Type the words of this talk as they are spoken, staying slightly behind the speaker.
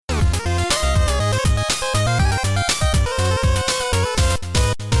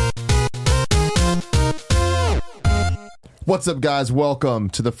What's up, guys? Welcome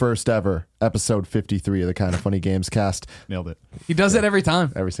to the first ever episode 53 of the Kind of Funny Gamescast. Nailed it. He does it every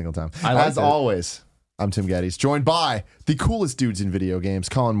time. Every single time. As always, I'm Tim Geddes, joined by the coolest dudes in video games,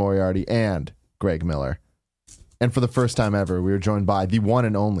 Colin Moriarty and Greg Miller. And for the first time ever, we are joined by the one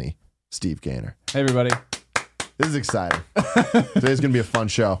and only Steve Gaynor. Hey, everybody. This is exciting. Today's going to be a fun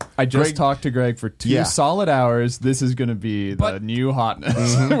show. I just talked to Greg for 2 solid hours. This is going to be the new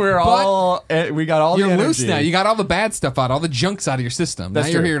hotness. Mm-hmm. We got all the You're energy. loose now. You got all the bad stuff out, all the junk's out of your system. That's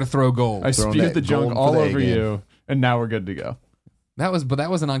now you're true. here to throw gold. I Throwing spewed that the junk gold all for the over A-game. you, and now we're good to go. That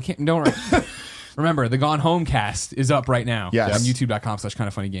wasn't on camera. Don't worry. Remember, the Gone Home cast is up right now. Yes. On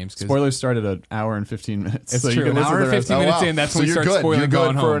youtube.com/kindoffunnygames. Spoilers started an hour and 15 minutes. It's so true. You An can listen hour to and the rest. 15 minutes in, that's when we you're start good. spoiling You're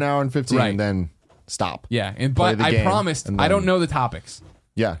Gone good for Home. an hour and 15 Right. and then stop. Yeah, Play but the I game, promised, and I don't then- know the topics.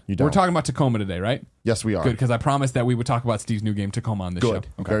 Yeah, you don't. We're talking about Tacoma today, right? Yes, we are. Good, because I promised that we would talk about Steve's new game, Tacoma, on this Good.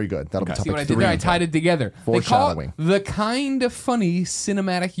 show. Very good. That'll be topic See what I did 3. there? I tied it together. They call Foreshadowing. it the Kind of Funny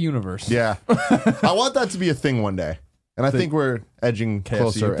Cinematic Universe. Yeah. I want that to be a thing one day. And I think we're edging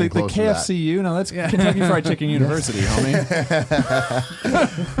closer The and closer to that. KFCU? No, that's Kentucky Fried Chicken University, homie.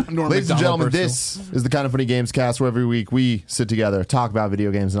 Norm Ladies and Macdonald gentlemen, personal. this is the Kind of Funny Games cast where every week we sit together, talk about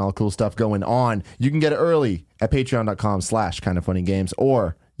video games and all the cool stuff going on. You can get it early at patreon.com/kindoffunnygames,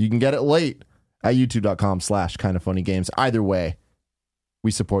 or you can get it late at youtube.com/kindoffunnygames. Either way,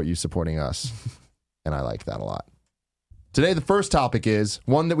 we support you supporting us, and I like that a lot. Today, the first topic is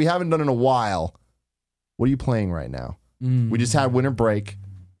one that we haven't done in a while. What are you playing right now? We just had winter break,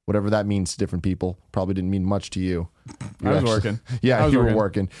 whatever that means to different people. Probably didn't mean much to you. I was working. Yeah, I was you were working.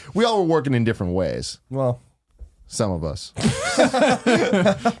 working. We all were working in different ways. Well, Some of us. yeah,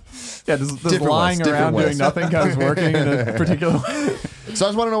 does Different lying ways, around different doing ways. nothing kind of working in a particular way? So I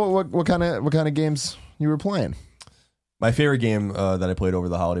just want to know what kind of games you were playing. My favorite game that I played over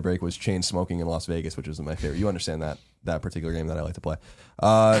the holiday break was Chain Smoking in Las Vegas, which was my favorite. You understand that particular game that I like to play.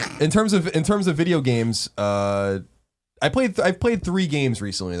 In terms of video games, I've played 3 games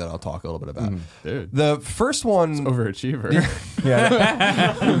recently that I'll talk a little bit about. Dude, The first one, overachiever.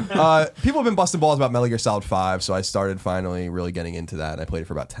 people have been busting balls about Metal Gear Solid 5, so I started finally really getting into that. And I played it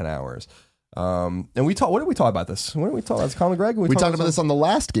for about 10 hours. And what did we talk about this? What did we talk about? Colin Greg? We talked about this on the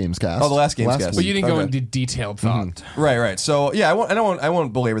last Gamescast. Oh, the last Gamescast. But you didn't go Okay. into detailed thought. Right. So yeah, I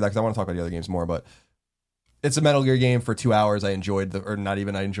won't belabor that because I want to talk about the other games more. But it's a Metal Gear game for 2 hours. I enjoyed the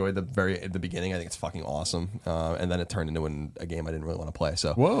beginning. I think it's fucking awesome. And then it turned into a game I didn't really want to play.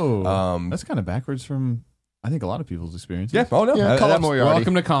 So Whoa. That's kind of backwards from, I think, a lot of people's experiences. yeah. Oh no. Yeah, Colin Moriarty.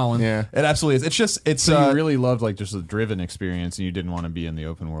 Welcome to Colin. Yeah. It absolutely is. It's So you really loved like just the driven experience, and you didn't want to be in the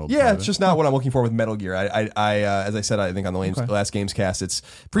open world. yeah, part it's of just not what I'm looking for with Metal Gear. I as I said, I think on the last Gamescast, it's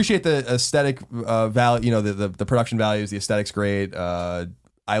appreciate the aesthetic value, the production values, the aesthetics great.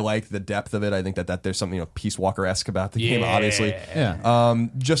 I like the depth of it. I think that there's something Peace Walker-esque about the game, obviously. Yeah.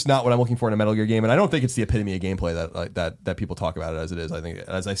 Just not what I'm looking for in a Metal Gear game, and I don't think it's the epitome of gameplay that people talk about it as it is. I think,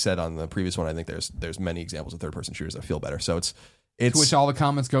 as I said on the previous one, I think there's many examples of third-person shooters that feel better. So it's To which all the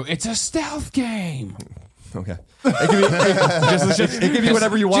comments go, it's a stealth game. okay. It can be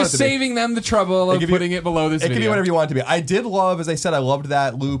whatever you want. Just it to be. saving them the trouble of putting it below this It video. can be whatever you want it to be. I did love, as I said, I loved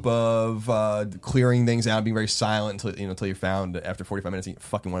that loop of clearing things out, being very silent until you found after 45 minutes you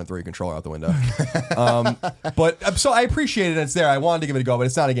fucking want to throw your controller out the window. But so I appreciate it. It's there. I wanted to give it a go, but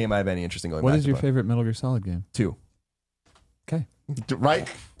it's not a game I have any interest in going. What back is to your play. favorite Metal Gear Solid game? 2. Okay. Right?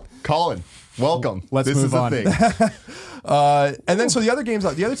 Colin, welcome. Let's this move is a on. thing. And then so the other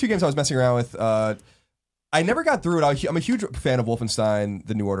 2 games I was messing around with. I never got through it. I'm a huge fan of Wolfenstein: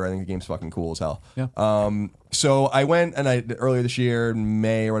 The New Order. I think the game's fucking cool as hell. Yeah. So I went and earlier this year, in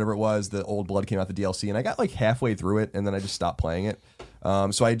May or whatever it was, the Old Blood came out, the DLC, and I got like halfway through it, and then I just stopped playing it.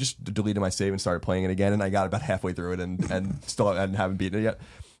 So I just deleted my save and started playing it again, and I got about halfway through it, and still haven't beaten it yet.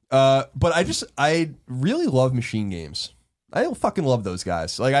 But I really love machine games. I fucking love those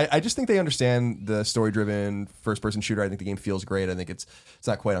guys. Like I just think they understand the story-driven first-person shooter. I think the game feels great. I think it's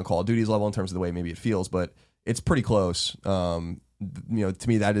not quite on Call of Duty's level in terms of the way maybe it feels, but it's pretty close. To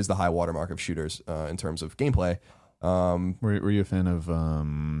me, that is the high watermark of shooters in terms of gameplay. Were you a fan of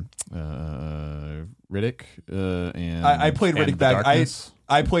Riddick? And I played and Riddick the back. Darkness?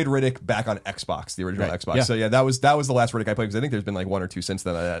 I played Riddick back on Xbox, the original Xbox. Yeah. So yeah, that was the last Riddick I played because I think there's been like 1 or 2 since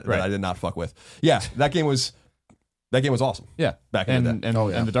then that I did not fuck with. Yeah, that game was That game was awesome. Yeah, back in the day.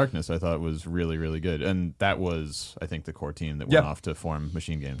 And the Darkness I thought was really, really good, and that was I think the core team that went off to form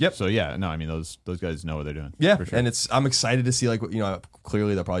Machine Games. Yep. So yeah, no, I mean those guys know what they're doing. Yeah, for sure. and I'm excited to see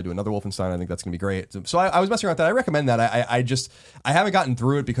clearly they'll probably do another Wolfenstein. I think that's gonna be great. So I was messing around with that. I recommend that. I haven't gotten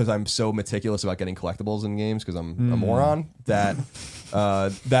through it because I'm so meticulous about getting collectibles in games because I'm a moron that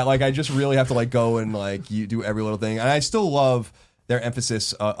like I just really have to like go and like you do every little thing, and I still love their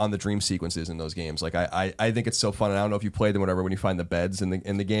emphasis on the dream sequences in those games. Like I think it's so fun, and I don't know if you played them, whatever. When you find the beds in the game,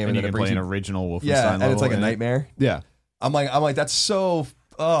 and then you it can play brings an original Wolfenstein and level it's like a in it. nightmare. Yeah, I'm like that's so.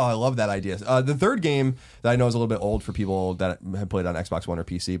 Oh, I love that idea. The third game that I know is a little bit old for people that have played on Xbox One or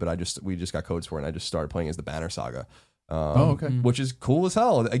PC, but we just got codes for it, and I just started playing as the Banner Saga. Which is cool as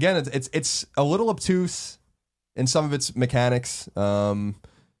hell. Again, it's a little obtuse in some of its mechanics.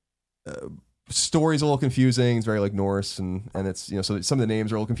 Story's a little confusing. It's very like Norse, and it's so some of the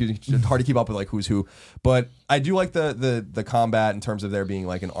names are a little confusing. It's hard to keep up with like who's who. But I do like the combat in terms of there being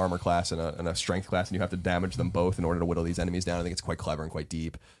like an armor class and a strength class, and you have to damage them both in order to whittle these enemies down. I think it's quite clever and quite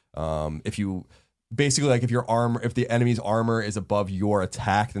deep. If you basically like if the enemy's armor is above your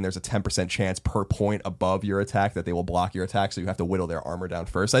attack, then there's a 10% chance per point above your attack that they will block your attack. So you have to whittle their armor down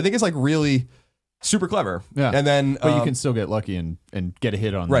first. I think it's like really super clever. Yeah. And then but you can still get lucky and get a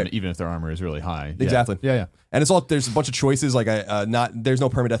hit on them even if their armor is really high. Exactly. Yeah. And there's a bunch of choices. Like there's no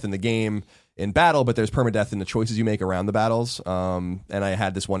permadeath in the game in battle, but there's permadeath in the choices you make around the battles. And I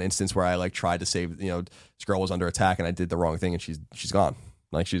had this one instance where I like tried to save, this girl was under attack and I did the wrong thing and she's gone.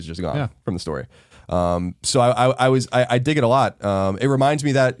 Like she's just gone from the story. So I dig it a lot. It reminds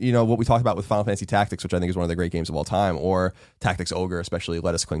me that what we talked about with Final Fantasy Tactics, which I think is one of the great games of all time, or Tactics Ogre, especially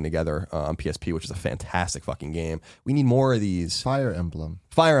Let Us Cling Together on PSP, which is a fantastic fucking game. We need more of these. Fire Emblem.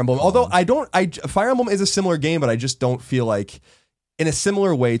 Although Fire Emblem is a similar game, but I just don't feel like. In a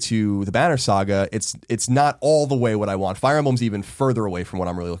similar way to the Banner Saga, it's not all the way what I want. Fire Emblem's even further away from what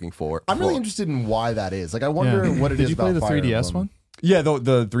I'm really looking for. I'm really interested in why that is. Like I wonder what it is. Did you play about the Fire 3DS Emblem. one? Yeah,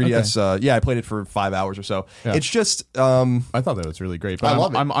 the 3DS. I played it for 5 hours or so. Yeah. It's just. I thought that was really great. But I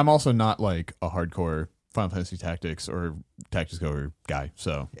love it. I'm also not like a hardcore Final Fantasy Tactics or Tactics Ogre guy.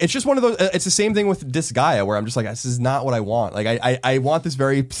 So it's just one of those. It's the same thing with Disgaea, where I'm just like, this is not what I want. Like I want this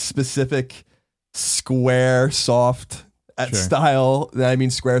very specific square soft style. I mean,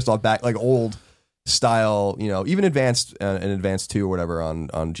 square soft back like old style, even advanced and advanced 2 or whatever on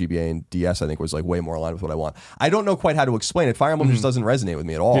GBA and DS, I think was like way more aligned with what I want. I don't know quite how to explain it. Fire Emblem just doesn't resonate with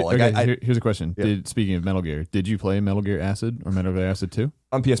me at all. Here's a question. Yeah. Speaking of Metal Gear, did you play Metal Gear Acid or Metal Gear Acid 2?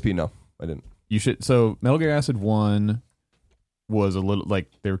 On PSP, no, I didn't. You should. So Metal Gear Acid 1 was a little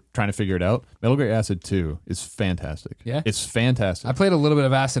like they were trying to figure it out. Metal Gear Acid 2 is fantastic. Yeah? It's fantastic. I played a little bit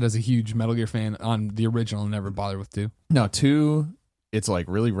of Acid as a huge Metal Gear fan on the original and never bothered with 2. No, 2, it's like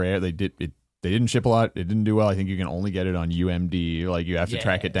really rare. They didn't ship a lot. It didn't do well. I think you can only get it on UMD. Like you have to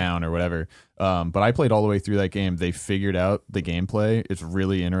track it down or whatever. But I played all the way through that game. They figured out the gameplay. It's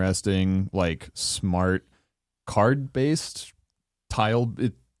really interesting, like smart card-based,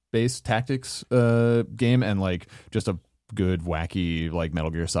 tile-based tactics game, and like just a good, wacky like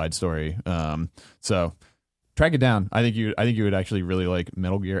Metal Gear side story. So track it down. I think you would actually really like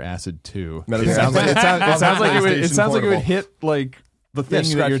Metal Gear Acid 2. It sounds like it would hit like the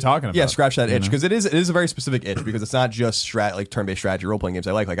thing that you're talking about. Yeah, scratch that itch, because it is a very specific itch, because it's not just turn-based strategy role-playing games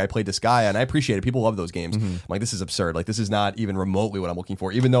I like. Like I played Disgaea and I appreciate it. People love those games. I'm like, this is absurd. Like this is not even remotely what I'm looking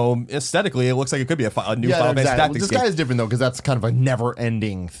for, even though aesthetically it looks like it could be a new Final Fantasy Tactics game. Disgaea is different though, because that's kind of a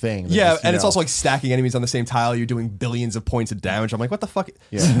never-ending thing. Yeah, and it's also like stacking enemies on the same tile. You're doing billions of points of damage. I'm like, what the fuck?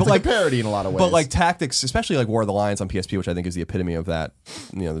 Yeah. It's like a parody in a lot of ways. But like Tactics, especially like War of the Lions on PSP, which I think is the epitome of that,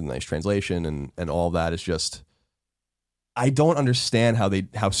 the nice translation and all of that is just. I don't understand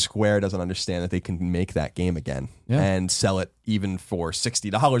how Square doesn't understand that they can make that game again and sell it even for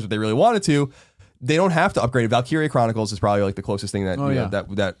 $60 if they really wanted to. They don't have to upgrade it. Valkyria Chronicles is probably like the closest thing that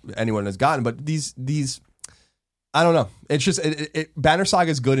that anyone has gotten. But these I don't know. It's just Banner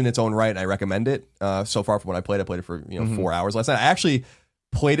Saga is good in its own right, and I recommend it. So far from what I played it for 4 hours last night. I actually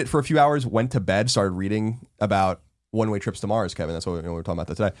played it for a few hours, went to bed, started reading about one-way trips to Mars, Kevin. That's what we were talking about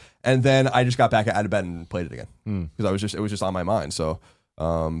that today. And then I just got back out of bed and played it again because it was just on my mind. So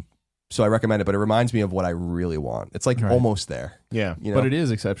I recommend it, but it reminds me of what I really want. It's like almost there. Yeah, but it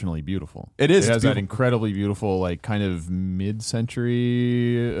is exceptionally beautiful. It is. It has that incredibly beautiful, like kind of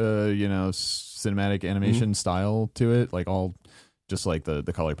mid-century, cinematic animation style to it. Like all, just like the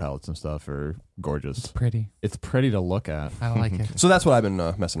color palettes and stuff are gorgeous. It's pretty. It's pretty to look at. I like it. So that's what I've been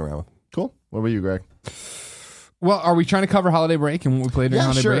messing around with. Cool. What about you, Greg? Well, are we trying to cover holiday break and what we played during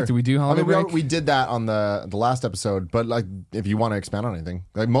holiday break? Do we do holiday break? We did that on the last episode, but like if you want to expand on anything,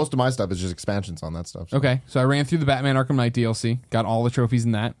 like most of my stuff is just expansions on that stuff. So. Okay, so I ran through the Batman Arkham Knight DLC, got all the trophies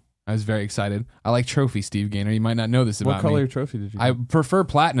in that. I was very excited. I like trophies, Steve Gaynor. You might not know this about me. What color trophy did you get? I prefer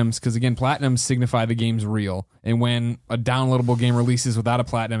platinums because, again, platinums signify the game's real. And when a downloadable game releases without a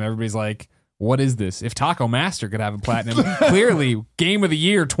platinum, everybody's like, what is this? If Taco Master could have a platinum, clearly Game of the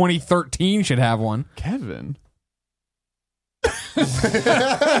Year 2013 should have one. Kevin. Went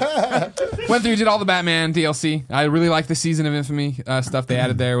through, did all the Batman DLC. I really like the Season of Infamy stuff they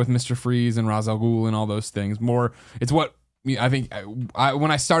added there with Mr. Freeze and Ra's al Ghul and all those things. It's what I think when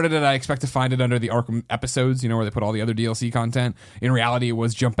I started it, I expect to find it under the Arkham episodes, where they put all the other DLC content. In reality, it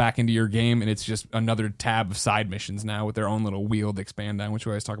was jump back into your game, and it's just another tab of side missions now with their own little wheel to expand on, which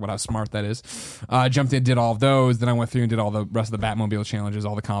we always talk about how smart that is. Jumped in, did all of those. Then I went through and did all the rest of the Batmobile challenges,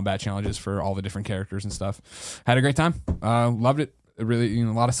 all the combat challenges for all the different characters and stuff. Had a great time. Loved it. Really, a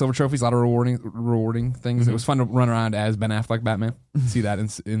lot of silver trophies, a lot of rewarding things. It was fun to run around as Ben Affleck Batman. See that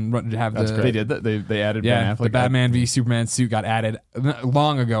and have That's great. They did that. They added Ben Affleck. The Batman v Superman suit got added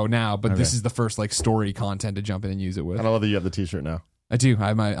long ago now, but this is the first story content to jump in and use it with. And I love that you have the T-shirt now. I do.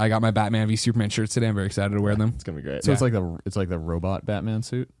 I got my Batman v Superman shirts today. I'm very excited to wear them. It's gonna be great. So it's like the robot Batman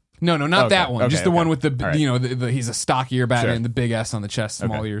suit. No, not that one. Just the one with the right. He's a stockier Batman, Sure. the big S on the chest,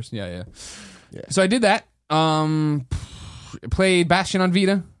 small ears. Yeah. Yeah. So I did that. Played Bastion on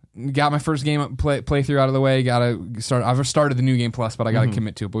Vita. Got my first game playthrough out of the way. I've started the new game plus, but I got to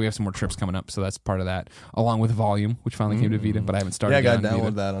commit to it. But we have some more trips coming up, so that's part of that, along with Volume, which finally came to Vita. But I haven't started. Yeah, I got to yet on download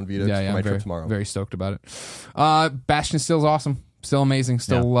Vita. that on Vita. Yeah, for my I'm trip tomorrow. very stoked about it. Bastion still is awesome. Still amazing.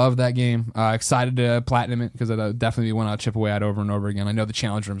 Still love that game. Excited to platinum it because it'll definitely be one I'll chip away at over and over again. I know the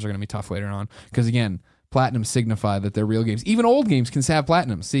challenge rooms are going to be tough later on because, again, platinums signify that they're real games. Even old games can have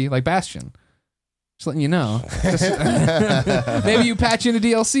platinums. See, like Bastion. Just letting you know. Maybe you patch in a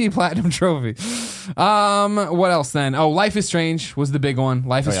DLC platinum trophy. What else then? Oh, Life is Strange was the big one.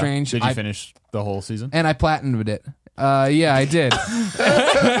 Life is Strange. Did you finish the whole season? And I platinumed it. Yeah, I did.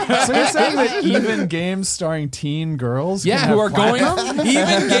 So you're saying that even games starring teen girls can who have are going platinum?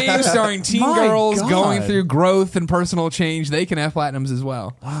 even games starring teen My girls God. going through growth and personal change, they can have platinums as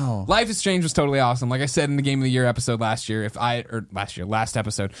well. Wow. Life is Strange was totally awesome. Like I said in the Game of the Year episode last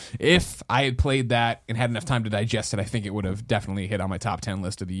episode, if I had played that and had enough time to digest it, I think it would have definitely hit on my top 10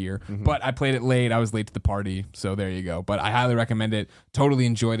 list of the year. But I played it late. I was late to the party, so there you go. But I highly recommend it. Totally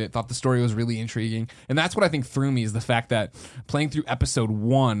enjoyed it. Thought the story was really intriguing. And that's what I think threw me is the fact that playing through episode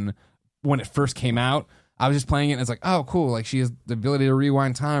 1 when it first came out, I was just playing it and it's like, oh, cool. Like she has the ability to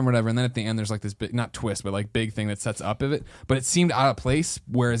rewind time or whatever. And then at the end, there's like this big, not twist, but like big thing that sets up of it. But it seemed out of place.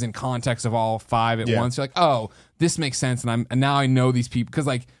 Whereas in context of all 5 at once, you're like, oh, this makes sense. And now I know these people. Cause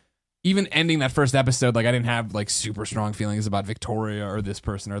like even ending that first episode, like I didn't have like super strong feelings about Victoria or this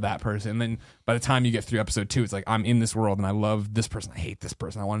person or that person. And then by the time you get through episode 2, it's like, I'm in this world and I love this person. I hate this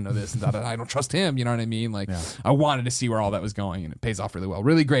person. I want to know this and that. I don't trust him. You know what I mean? Like I wanted to see where all that was going and it pays off really well.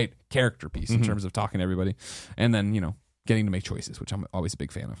 Really great character piece in terms of talking to everybody. And then, getting to make choices, which I'm always a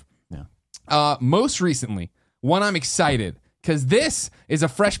big fan of. Yeah. Most recently, one I'm excited because this is a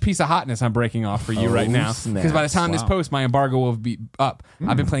fresh piece of hotness I'm breaking off for you right now. Because by the time this posts, my embargo will be up.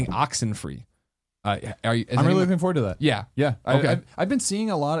 I've been playing Oxenfree. I'm really looking forward to that. Yeah. Okay. I've been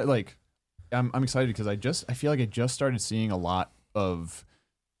seeing a lot of I'm excited because I feel like I just started seeing a lot of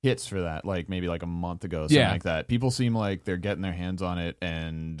hits for that, like maybe like a month ago, something like that. People seem like they're getting their hands on it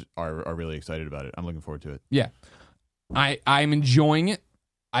and are really excited about it. I'm looking forward to it. Yeah. I'm enjoying it.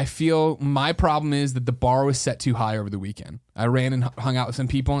 I feel my problem is that the bar was set too high over the weekend. I ran and hung out with some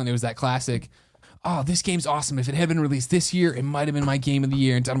people, and it was that classic, oh, this game's awesome. If it had been released this year, it might have been my game of the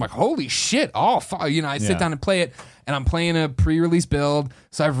year. And I'm like, holy shit. Oh, fuck. I sit down and play it, and I'm playing a pre-release build,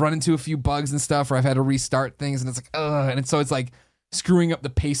 so I've run into a few bugs and stuff where I've had to restart things, and it's like, ugh. And so it's like screwing up the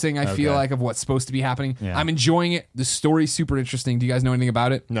pacing, I feel like, of what's supposed to be happening. Yeah. I'm enjoying it. The story's super interesting. Do you guys know anything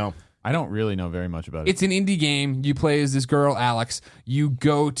about it? No. I don't really know very much about it. It's an indie game. You play as this girl, Alex. You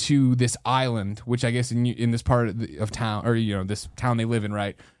go to this island, which I guess in this part of town, or this town they live in,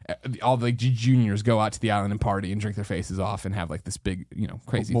 right? All the juniors go out to the island and party and drink their faces off and have like this big,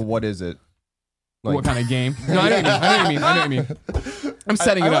 crazy. Well, what is it? What kind of game? No, I know what you mean. I'm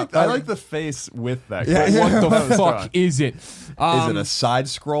setting it up. I like the face with that. What the fuck is it? Is it a side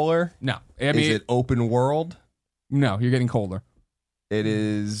scroller? No. Is it open world? No, you're getting colder. It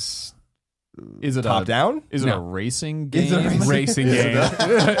is Is it top down? Is it No. a racing Is it a game? Racing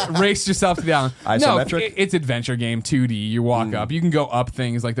game. Race yourself to the island. No, Isometric? it's adventure game, 2D. You walk up. You can go up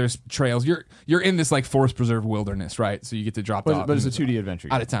things. Like there's trails. You're in this like forest preserve wilderness, right? So you get to drop off. But it's a 2D adventure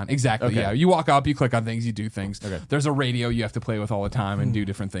game. Out of town. Exactly. Okay. Yeah. You walk up, you click on things, you do things. Okay. There's a radio you have to play with all the time and do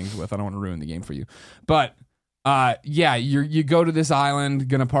different things with. I don't want to ruin the game for you. But yeah, you go to this island,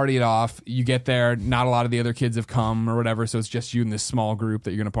 gonna party it off. You get there, not a lot of the other kids have come or whatever, so it's just you and this small group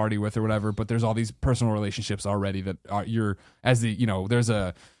that you're gonna party with or whatever. But there's all these personal relationships already that you're as the there's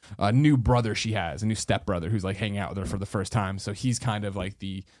a new brother she has, a new stepbrother who's like hanging out with her for the first time. So he's kind of like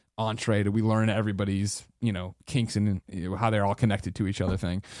the entree to we learn everybody's kinks and how they're all connected to each other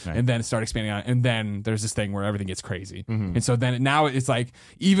thing, Right. and then start expanding on it. And then there's this thing where everything gets crazy, and so then now it's like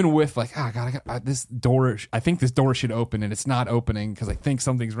even with like this door, I think this door should open and it's not opening because I think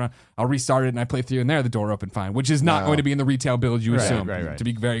something's wrong. I'll restart it and I play through and there the door opened fine, which is not going to be in the retail build you assume. Right. To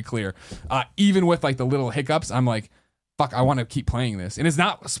be very clear, even with like the little hiccups, I'm like, fuck, I want to keep playing this, and it's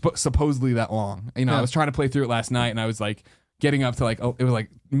not supposedly that long. I was trying to play through it last night and I was like getting up to like it was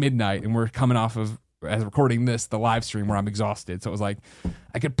like midnight and we're coming off of as recording this the live stream where I'm exhausted, so it was like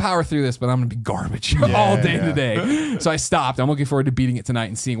I could power through this but I'm gonna be garbage all day today. So I stopped. I'm looking forward to beating it tonight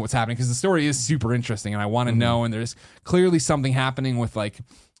and seeing what's happening because the story is super interesting and I want to know, and there's clearly something happening with like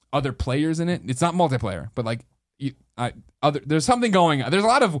other players in it. It's not multiplayer but like there's something going on. There's a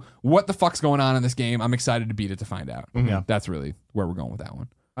lot of what the fuck's going on in this game. I'm excited to beat it to find out. Yeah. That's really where we're going with that one.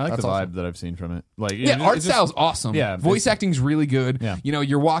 I like That's the vibe awesome. that I've seen from it. Like, Yeah, art style's awesome. Yeah, voice acting's really good. Yeah.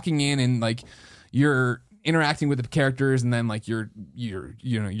 You're walking in and like you're interacting with the characters, and then like your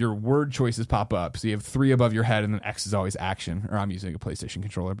word choices pop up. So you have 3 above your head, and then X is always action. Or I'm using a PlayStation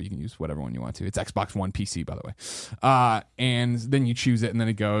controller, but you can use whatever one you want to. It's Xbox One PC, by the way. And then you choose it, and then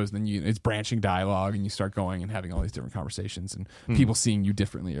it goes. Then it's branching dialogue, and you start going and having all these different conversations, and people seeing you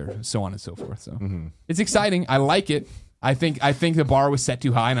differently, or so on and so forth. So it's exciting. I like it. I think the bar was set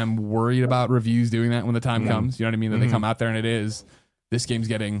too high, and I'm worried about reviews doing that when the time comes. You know what I mean? That they come out there and it is. This game's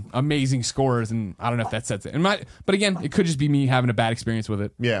getting amazing scores, and I don't know if that sets it. But again, it could just be me having a bad experience with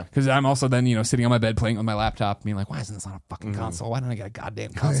it. Yeah. Because I'm also then sitting on my bed playing on my laptop, being like, why isn't this on a fucking console? Why don't I get a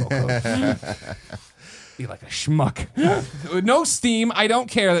goddamn console code? Be like a schmuck. No Steam. I don't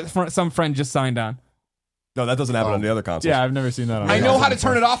care that some friend just signed on. No, that doesn't happen on the other consoles. Yeah, I've never seen that on I the know console how to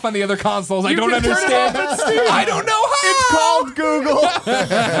turn it off on the other consoles. I don't can turn it understand. off on Steam. I don't know how. It's called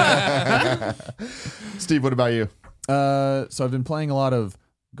Google. Steve, what about you? So I've been playing a lot of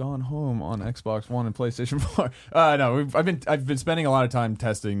Gone Home on Xbox One and PlayStation 4. No, I've been spending a lot of time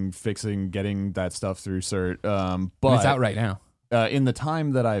testing, fixing, getting that stuff through cert. But It's out right now. in the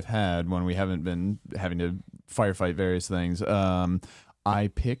time that I've had when we haven't been having to firefight various things, I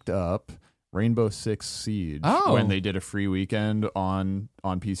picked up Rainbow Six Siege when they did a free weekend on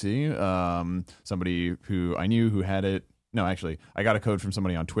PC. Somebody who I knew who had it. No, actually, I got a code from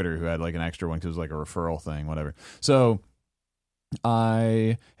somebody on Twitter who had like an extra one because it was like a referral thing, whatever. So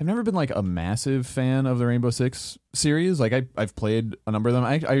I have never been like a massive fan of the Rainbow Six series. Like I've played a number of them.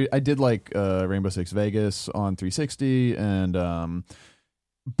 I did like Rainbow Six Vegas on 360, and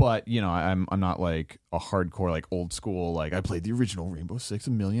but I'm not like a hardcore like old school like I played the original Rainbow Six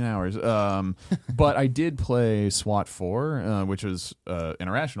a million hours. But I did play SWAT 4, which was an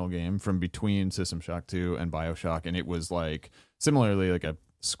irrational game from between System Shock 2 and BioShock, and it was like similarly like a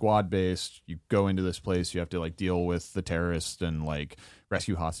squad based. You go into this place, you have to like deal with the terrorists and like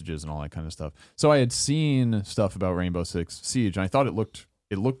rescue hostages and all that kind of stuff. So I had seen stuff about Rainbow Six Siege, and I thought it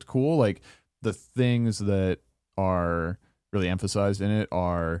looked cool. Like the things that are really emphasized in it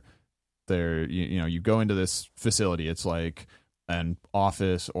are there. You go into this facility. It's like an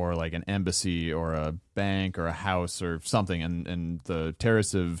office or like an embassy or a bank or a house or something, and the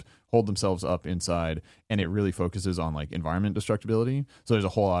terrorists have holed themselves up inside, and it really focuses on like environment destructibility. So there's a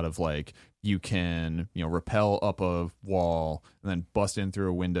whole lot of like you can rappel up a wall and then bust in through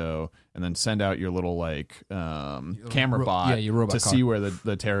a window and then send out your little like camera bot your robot to car. see where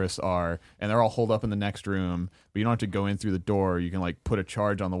the terrorists are, and they're all holed up in the next room, but you don't have to go in through the door. You can like put a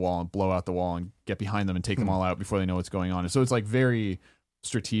charge on the wall and blow out the wall and get behind them and take them all out before they know what's going on. And so it's like very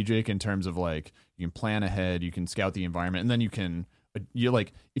strategic in terms of like you can plan ahead, you can scout the environment, and then you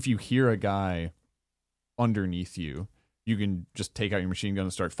like if you hear a guy underneath you, you can just take out your machine gun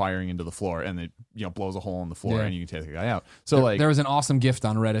and start firing into the floor, and it blows a hole in the floor, and you can take the guy out. So there was an awesome gift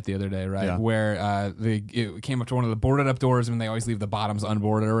on Reddit the other day, right? Yeah. Where it came up to one of the boarded up doors, and they always leave the bottoms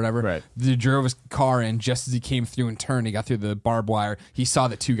unboarded or whatever. Right. They drove his car in just as he came through and turned. He got through the barbed wire. He saw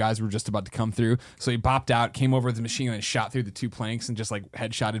that 2 guys were just about to come through, so he bopped out, came over with his machine gun, and shot through the 2 planks, and just like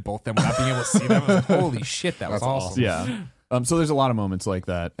headshotted both of them without being able to see them. I was like, holy shit, that was awesome. Yeah. So there's a lot of moments like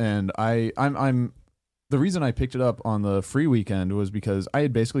that, and I'm the reason I picked it up on the free weekend was because I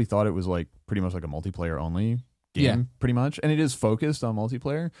had basically thought it was like pretty much like a multiplayer only game, pretty much, and it is focused on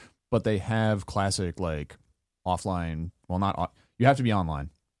multiplayer, but they have classic like offline. Well, not you have to be online,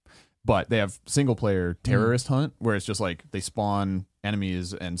 but they have single player terrorist hunt where it's just like they spawn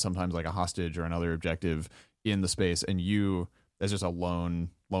enemies and sometimes like a hostage or another objective in the space, and you as just a lone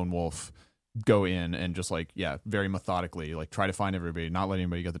wolf go in and just like very methodically like try to find everybody, not let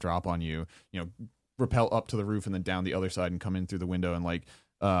anybody get the drop on you, rappel up to the roof and then down the other side and come in through the window, and like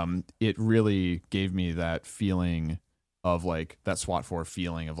it really gave me that feeling of like that SWAT 4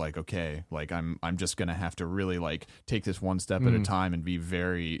 feeling of like, okay, like I'm just gonna have to really like take this one step at a time and be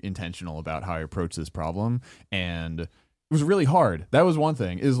very intentional about how I approach this problem. And it was really hard. That was one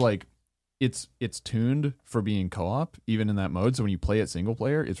thing, is like it's tuned for being co-op even in that mode, so when you play it single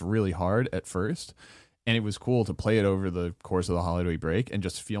player it's really hard at first, and it was cool to play it over the course of the holiday break and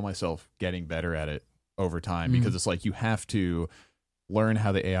just feel myself getting better at it over time, because it's like you have to learn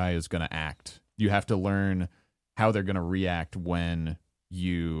how the AI is going to act. You have to learn how they're going to react when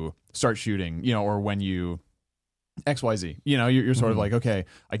you start shooting, or when you XYZ, you're sort of like, okay,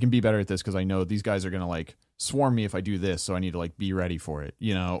 I can be better at this because I know these guys are going to like swarm me if I do this, so I need to like be ready for it,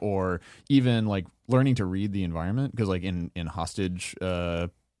 or even like learning to read the environment, because like in hostage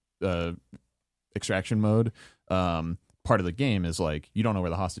extraction mode, part of the game is like you don't know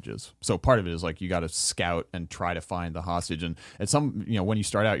where the hostage is, so part of it is like you got to scout and try to find the hostage, and at some when you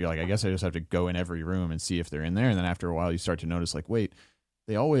start out you're like, I guess I just have to go in every room and see if they're in there, and then after a while you start to notice like, wait,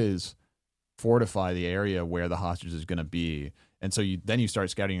 they always fortify the area where the hostage is going to be, and so you start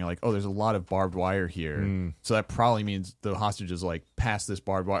scouting, you're like, oh, there's a lot of barbed wire here, so that probably means the hostage is like past this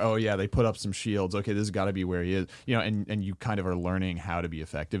barbed wire. Oh yeah, they put up some shields, okay, this has got to be where he is, and you kind of are learning how to be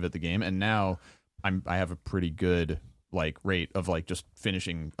effective at the game. And now I have a pretty good like rate of like just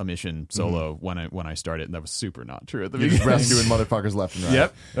finishing a mission solo when I started, and that was super not true at the beginning. Just rescuing motherfuckers left and right.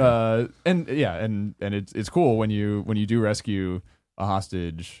 Yep. And it's cool when you do rescue a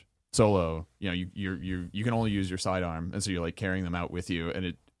hostage solo. You can only use your sidearm, and so you're like carrying them out with you,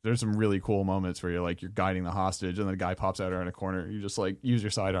 and there's some really cool moments where you're guiding the hostage, and then a guy pops out around a corner. You just like use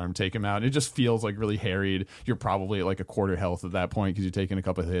your sidearm, take him out. And it just feels like really harried. You're probably at like a quarter health at that point because you're taking a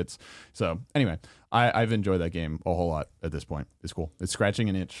couple of hits. So anyway, I've enjoyed that game a whole lot at this point. It's cool. It's scratching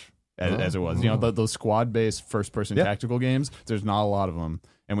an itch as it was. Those squad-based first-person tactical games, there's not a lot of them.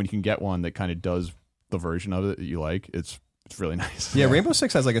 And when you can get one that kind of does the version of it that you like, it's really nice. Yeah, Rainbow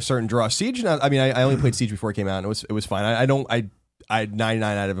Six has like a certain draw. Siege, I only played Siege before it came out, and it was fine. I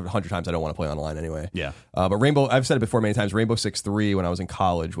 99 out of 100 times I don't want to play online anyway. Yeah. But Rainbow, I've said it before many times, Rainbow Six 3 when I was in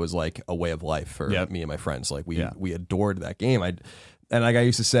college was like a way of life for me and my friends. Like we adored that game. And like I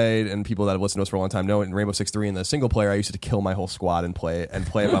used to say, and people that have listened to us for a long time know, in Rainbow Six 3 in the single player, I used to kill my whole squad and play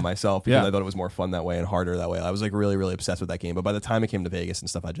it by myself because I thought it was more fun that way and harder that way. I was like really, really obsessed with that game. But by the time it came to Vegas and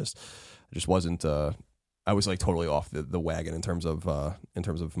stuff, I just wasn't. I was like totally off the wagon in terms of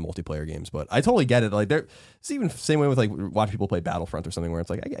multiplayer games, but I totally get it. Like it's even the same way with like watching people play Battlefront or something where it's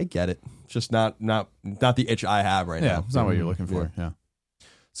like I get it. It's just not the itch I have right now. It's not what you're looking for. Yeah.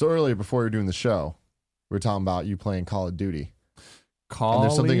 So earlier before we were doing the show, we were talking about you playing Call of Duty. And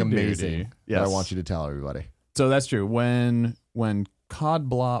there's something amazing that I want you to tell everybody. So that's true. When COD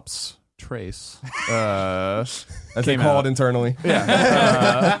Blops Trace as they call it internally, when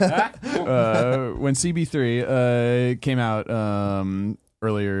CB3 came out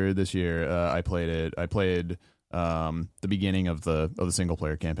earlier this year, I played it. I played the beginning of the single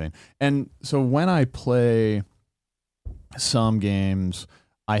player campaign, and so when I play some games,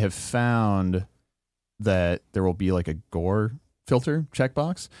 I have found that there will be like a gore filter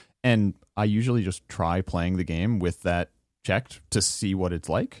checkbox, and I usually just try playing the game with that checked to see what it's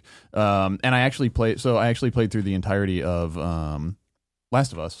like. And I actually played through the entirety of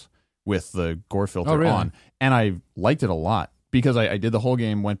Last of Us with the gore filter on, and I liked it a lot because I did the whole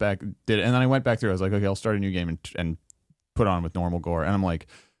game, went back, did it, and then I went back through. I was like, okay, I'll start a new game and put on with normal gore, and I'm like,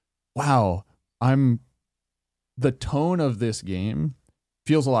 wow, the tone of this game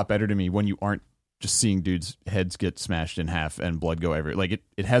feels a lot better to me when you aren't just seeing dudes' heads get smashed in half and blood go everywhere. Like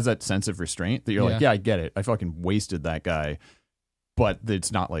it has that sense of restraint that you're like, yeah, I get it. I fucking wasted that guy, but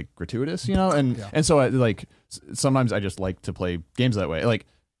it's not like gratuitous, And so like sometimes I just like to play games that way. Like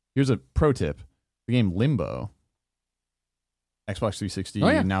here's a pro tip: the game Limbo, Xbox 360,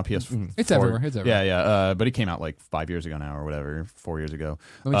 now PS4. It's everywhere. It's everywhere. Yeah. But it came out like 5 years ago now or whatever, 4 years ago.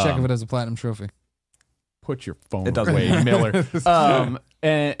 Let me check if it has a platinum trophy. Put your phone away, Miller.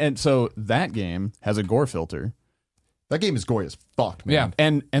 And so that game has a gore filter. That game is gory as fuck, man.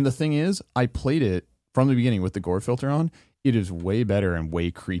 Yeah. And the thing is, I played it from the beginning with the gore filter on, it is way better and way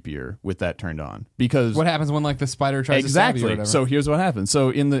creepier with that turned on. Because What happens when like the spider tries to stab you or exactly. whatever? So here's what happens. So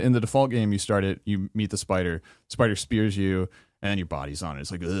in the default game, you start it, you meet the spider spears you, and then your body's on it.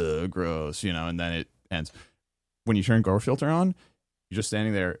 It's like, ugh, gross, and then it ends. When you turn gore filter on, you're just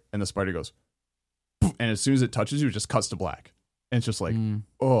standing there, and the spider goes, poof, and as soon as it touches you, it just cuts to black. And it's just like,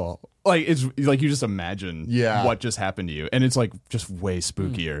 oh, like it's like you just imagine what just happened to you, and it's like just way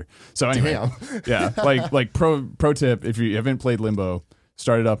spookier. So anyway, yeah, like pro tip, if you haven't played Limbo,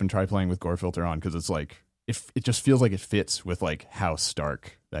 start it up and try playing with gore filter on, because it's like it just feels like it fits with like how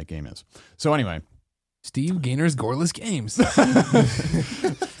stark that game is. So anyway, Steve Gaynor's Goreless Games.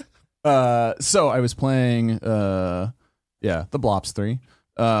 so I was playing the Blops 3.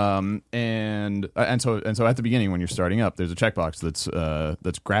 And so at the beginning when you're starting up, there's a checkbox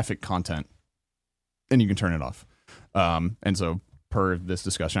that's graphic content, and you can turn it off. And so per this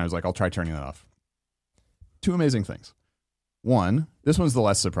discussion, I was like, I'll try turning that off. Two amazing things. One, this one's the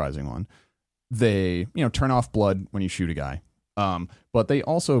less surprising one. They, turn off blood when you shoot a guy. But they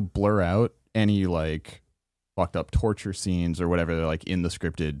also blur out any like fucked up torture scenes or whatever they're like in the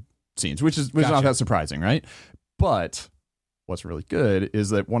scripted scenes, which is not that surprising, right? But what's really good is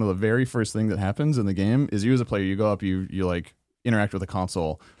that one of the very first things that happens in the game is you as a player, you go up, you like interact with the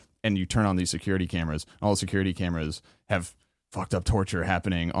console, and you turn on these security cameras. All the security cameras have fucked up torture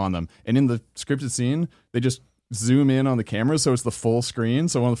happening on them. And in the scripted scene, they just zoom in on the camera, so it's the full screen.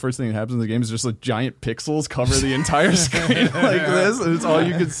 So one of the first things that happens in the game is just like giant pixels cover the entire screen like this, and it's all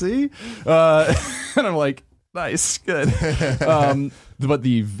you can see. And I'm like, nice, good. But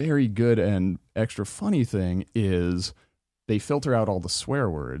the very good and extra funny thing is they filter out all the swear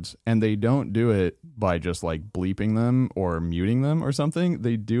words, and they don't do it by just like bleeping them or muting them or something.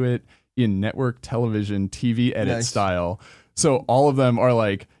 They do it in network television TV edit style. So all of them are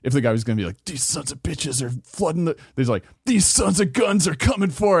like, if the guy was going to be like, these sons of bitches are flooding there's like, these sons of guns are coming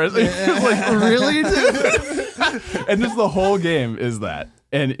for us. It's like, really, dude? And just the whole game is that.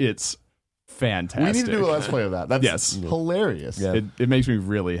 And it's fantastic. We need to do a let's play of that. That's hilarious. Yeah. It makes me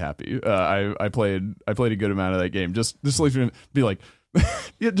really happy. I played a good amount of that game. Just like be like,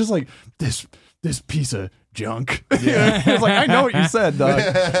 just like this piece of junk. Yeah. It's like, I know what you said, dog.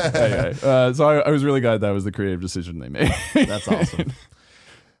 Anyway, so I was really glad that was the creative decision they made. That's awesome.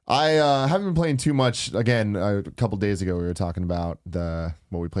 I haven't been playing too much. Again, a couple days ago we were talking about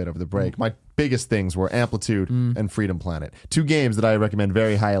what we played over the break. My biggest things were Amplitude and Freedom Planet. Two games that I recommend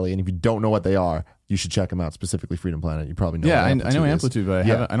very highly, and if you don't know what they are, you should check them out, specifically Freedom Planet. You probably know what I know Amplitude, but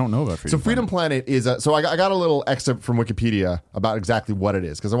I don't know about Freedom Planet. So Freedom Planet is so I got a little excerpt from Wikipedia about exactly what it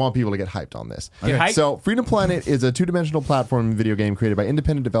is, because I want people to get hyped on this. Okay. So Freedom Planet is a two-dimensional platform video game created by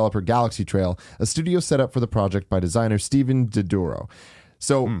independent developer Galaxy Trail, a studio set up for the project by designer Steven Diduro.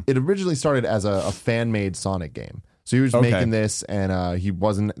 So it originally started as a fan-made Sonic game. So he was making this, and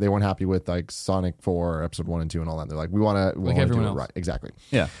they weren't happy with like Sonic 4, Episode 1 and 2 and all that. They're like, we want to do everyone it else. right. Exactly.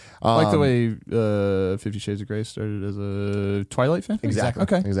 Yeah. Like the way 50 Shades of Grey started as a Twilight fan? Exactly.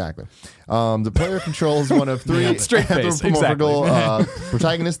 Okay. Exactly. The player controls one of three Straight face. anthropomorphical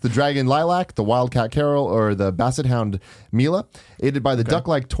protagonists, the dragon Lilac, the wildcat Carol, or the basset hound Mila, aided by the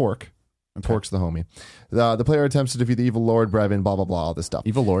duck-like Torque. Torque's the homie. The player attempts to defeat the evil Lord Brevin, blah, blah, blah, all this stuff.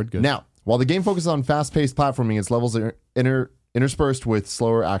 Evil Lord, good. Now, while the game focuses on fast-paced platforming, its levels are interspersed with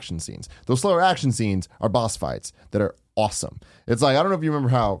slower action scenes. Those slower action scenes are boss fights that are awesome. It's like, I don't know if you remember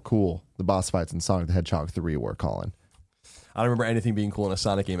how cool the boss fights in Sonic the Hedgehog 3 were, Colin. I don't remember anything being cool in a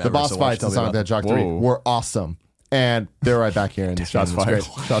Sonic game ever. The boss fights in Sonic the Hedgehog 3 were awesome. And they're right back here in the Shots fired.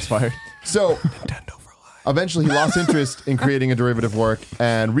 Shots fired. So, eventually, he lost interest in creating a derivative work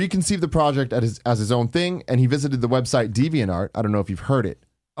and reconceived the project as his own thing. And he visited the website DeviantArt. I don't know if you've heard it.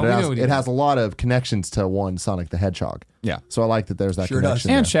 But it has a lot of connections to one Sonic the Hedgehog. Yeah. So I like that there's that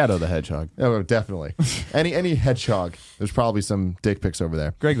connection. And there. Shadow the Hedgehog. Oh, definitely. any hedgehog. There's probably some dick pics over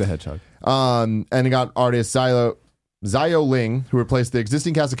there. Greg the Hedgehog. And he got artist Zio Ling, who replaced the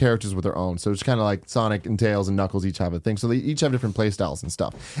existing cast of characters with their own. So it's kind of like Sonic and Tails and Knuckles each have a thing. So they each have different play styles and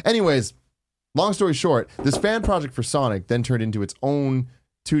stuff. Anyways, long story short, this fan project for Sonic then turned into its own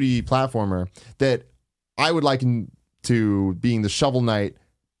 2D platformer that I would liken to being the Shovel Knight.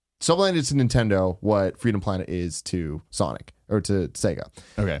 Shovel Knight is to Nintendo what Freedom Planet is to Sonic or to Sega.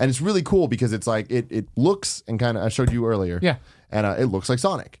 Okay. And it's really cool because it's like it looks and kind of I showed you earlier. Yeah. And it looks like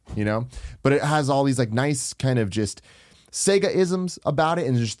Sonic, but it has all these like nice kind of just Sega-isms about it,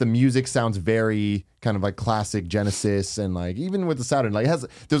 and just the music sounds very kind of like classic Genesis, and like even with the Saturn, like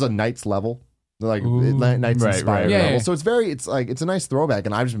there's a Knights level like Knights Right, inspired right, Yeah, level. yeah. So it's a nice throwback,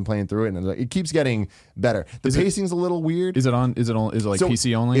 and I've just been playing through it, and it keeps getting better. The pacing's a little weird. Is it like So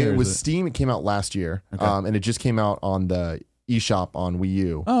PC only? It or was is it? Steam. It came out last year, and it just came out on the eShop on Wii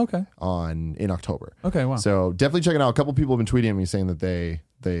U Oh, okay. in October. Okay, wow. So definitely check it out. A couple people have been tweeting at me saying that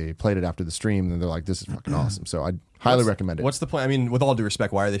they played it after the stream, and they're like, "This is fucking awesome." So I highly recommend it. What's the plan? I mean, with all due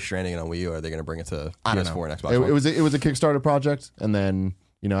respect, why are they stranding it on Wii U? Are they going to bring it to I don't PS4 know. and Xbox One? It was a Kickstarter project, and then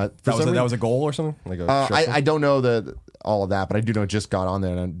that was a goal or something. Like I don't know all of that, but I do know it just got on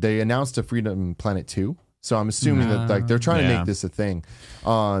there, and they announced a Freedom Planet 2. So I'm assuming that like they're trying to make this a thing.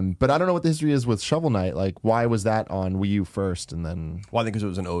 But I don't know what the history is with Shovel Knight. Like, why was that on Wii U first, and then? Well, I think because it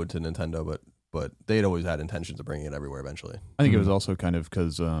was an ode to Nintendo, but they'd always had intentions of bringing it everywhere eventually. I think it was also kind of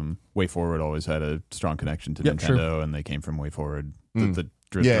because WayForward always had a strong connection to Nintendo, and they came from WayForward. The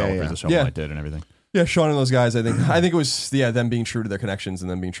developers of Shovel Knight did and everything. Yeah, Sean and those guys. I think it was them being true to their connections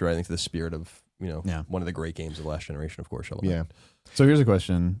and them being true. I think to the spirit of one of the great games of the last generation, of course. Shovel Knight. Yeah. So here's a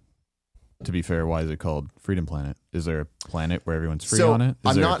question. To be fair, why is it called Freedom Planet? Is there a planet where everyone's free on it? Is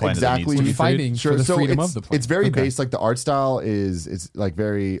I'm there not a planet that needs exactly to be fighting freed? for the freedom it's, of the planet. It's very based. Like the art style is like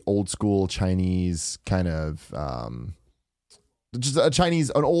very old school Chinese kind of just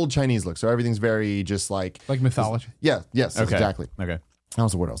an old Chinese look. So everything's very just like mythology. Yeah. Yes. Okay. Exactly. Okay. That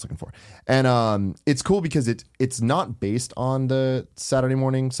was the word I was looking for. And it's cool because it's not based on the Saturday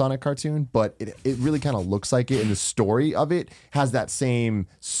morning Sonic cartoon, but it really kind of looks like it, and the story of it has that same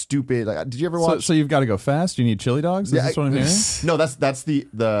stupid. Like, did you ever watch? So you've got to go fast. You need chili dogs. Is this what I'm hearing? No, that's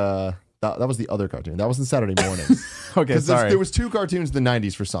the that was the other cartoon. That wasn't Saturday mornings. Okay, sorry. There was two cartoons in the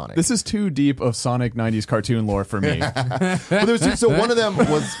 90s for Sonic. This is too deep of Sonic 90s cartoon lore for me. But there was two, so one of them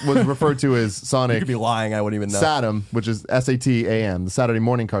was referred to as You Sonic could be lying. I wouldn't even know. Saturn, which is SATAM, the Saturday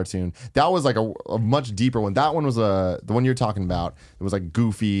morning cartoon. That was like a much deeper one. That one was the one you're talking about. It was like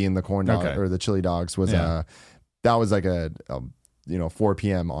Goofy and the corn dog or the chili dogs was that was like a 4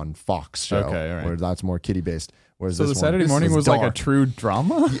 p.m. on Fox show. Okay, all right. Where that's more kiddie based. Whereas So this the Saturday one, morning was like a dark. true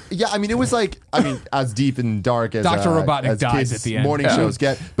drama? Yeah, I mean, it was like, as deep and dark as Dr. Robotnik as dies kids' at the end. morning shows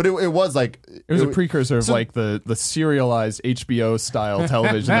get, but it was like It was a precursor of like the serialized HBO style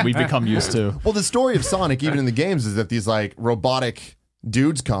television that we've become used to. Well, the story of Sonic, even in the games, is that these like robotic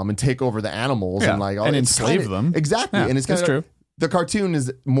dudes come and take over the animals and like and it's enslave them. Exactly, Yeah, and it's that's kind of true. The cartoon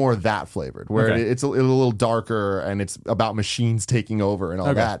is more that flavored, where Okay. it's a little darker and it's about machines taking over and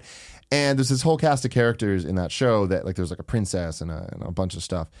all that. And there's this whole cast of characters in that show that like there's like a princess and a bunch of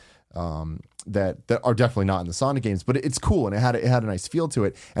stuff that are definitely not in the Sonic games, but it's cool and it had a nice feel to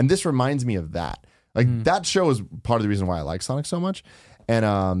it. And this reminds me of that. Like that show is part of the reason why I like Sonic so much.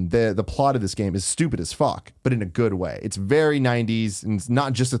 And the plot of this game is stupid as fuck, but in a good way. It's very 90s, and it's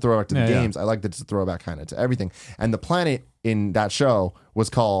not just a throwback to the games. I like that it's a throwback kind of to everything. And the planet in that show was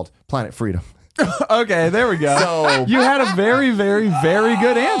called Planet Freedom. Okay, there we go. So- you had a very, very, very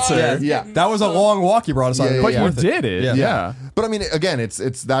good answer. Yeah. That was a long walk you brought us on. Yeah, But yeah. you did it. Yeah. But I mean, again, it's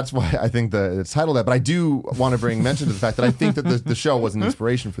that's why I think it's titled that. But I do want to bring mention to the fact that I think that the show was an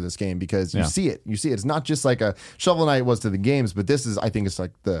inspiration for this game because you see it. It's not just like a Shovel Knight was to the games, but this is, I think it's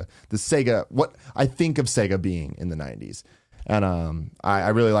like the Sega, what I think of Sega being in the 90s. And I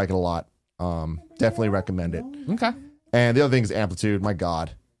really like it a lot. Definitely recommend it. Okay. And the other thing is Amplitude. My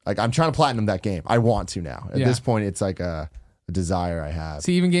God. Like, I'm trying to platinum that game. I want to now. At this point, it's like a desire I have.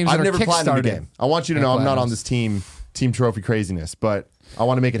 See, even games that I've are never platinumed a kickstarted. game. I want you to know I'm not on this team trophy craziness, but I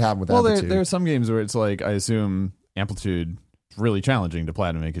want to make it happen with Well, Amplitude. there are some games where it's like, I assume Amplitude is really challenging to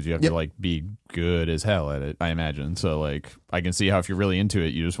platinum because you have to like be good as hell at it, I imagine. So like, I can see how if you're really into it,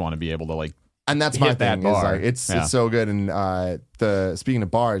 you just want to be able to like, and that's my hit that thing. bar. Is like, it's so good. And speaking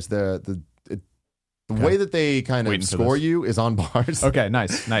of bars, the way that they kind of Waiting for score this. you is on bars. okay,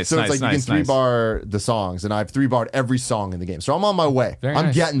 nice. So it's like you can 3-bar the songs, and I've 3-barred every song in the game. So I'm on my way. Very I'm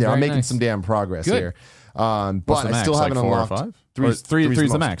nice. getting there. I'm Very making nice. some damn progress Good. here. But What's the I max? still haven't Like 4 or unlocked 5? Three's Three's the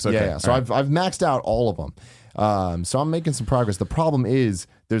most. max. Okay. Yeah. So All I've maxed out all of them. So I'm making some progress. The problem is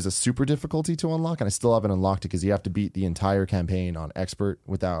there's a super difficulty to unlock, and I still haven't unlocked it because you have to beat the entire campaign on expert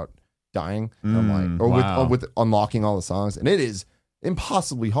without dying. And I'm like, wow. with unlocking all the songs, and it is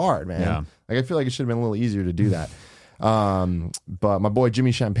impossibly hard, man. Yeah. Like I feel like it should have been a little easier to do that. But my boy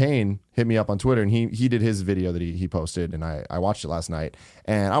Jimmy Champagne hit me up on Twitter, and he did his video that he posted, and I watched it last night,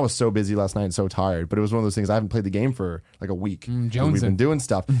 and I was so busy last night and so tired, but it was one of those things. I haven't played the game for like a week. We've been doing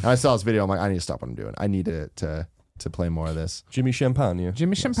stuff, and I saw this video. I'm like, I need to stop what I'm doing. I need to play more of this. Jimmy Champagne.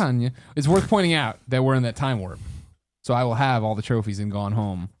 Jimmy Champagne. It's worth pointing out that we're in that time warp. So I will have all the trophies in Gone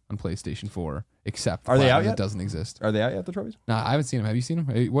Home on PlayStation 4 except Are they out Platinum yet? that doesn't exist. Are they out yet, the trophies? Nah, I haven't seen them. Have you seen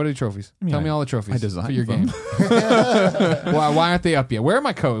them? What are the trophies? mean, Tell me I- all the trophies I designed for your them. game. Why aren't they up yet? Where are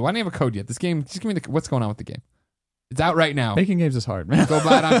my code? Why don't you have a code yet? This game, just give me what's going on with the game. It's out right now. Making games is hard, man. Go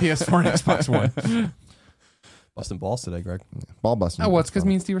buy it on PS4 and Xbox One. Busting balls today, Greg. Ball busting. Oh, well, it's because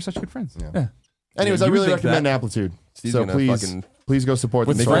me and Steve are such good friends. Yeah. Anyways, Yeah, I you really think recommend that- Amplitude. Steve's So gonna fucking- please go support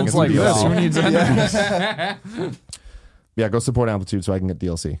With them. friends like this, who needs Yeah, go support Amplitude so I can get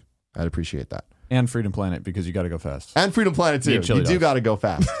DLC. I'd appreciate that. And Freedom Planet, because you got to go fast. And Freedom Planet too. Need chili You do dogs. got to go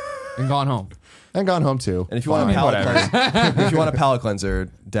fast. And gone home. And Gone Home too. And if you want a palate whatever. cleanser, if you want a palate cleanser,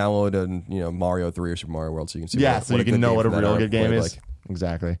 download Mario 3 or Super Mario World so you can see. Yeah, what so a you can good know game what a from that real era good game played is. like.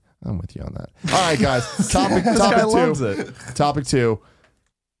 Exactly. I'm with you on that. All right, guys. Topic loves two. it. Topic 2.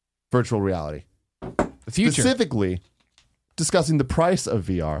 Virtual reality. The future. Specifically discussing the price of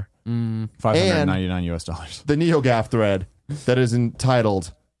VR. $599 US. The NeoGAF thread that is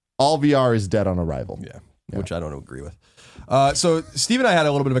entitled "All VR is Dead on Arrival." Yeah, which I don't agree with. So Steve and I had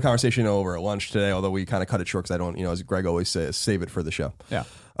a little bit of a conversation over at lunch today, although we kind of cut it short because I don't, as Greg always says, save it for the show. Yeah.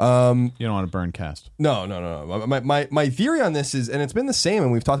 You don't want to burn cast. No. My theory on this is, and it's been the same,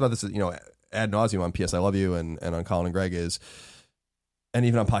 and we've talked about this, ad nauseum on PS I Love You and on Colin and Greg is, and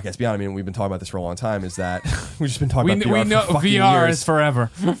even on Podcast Beyond. I mean, we've been talking about this for a long time. Is that we've just been talking about VR we know for fucking VR years. is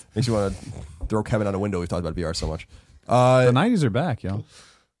forever. Makes you want to throw Kevin out a window. We've talked about VR so much. The 90s are back, yo.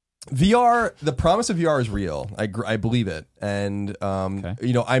 VR, the promise of VR is real. I believe it, and Okay.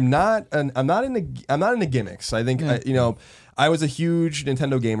 I'm not into gimmicks. I think I was a huge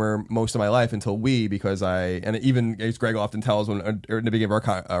Nintendo gamer most of my life until Wii, because even as Greg often tells, when in the beginning of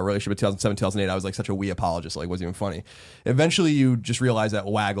our relationship in 2007, 2008, I was like such a Wii apologist, like it wasn't even funny. Eventually, you just realize that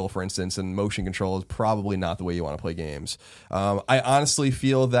waggle, for instance, and motion control is probably not the way you want to play games. I honestly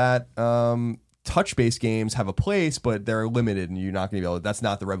feel that. Touch-based games have a place, but they're limited, and you're not going to be able. That's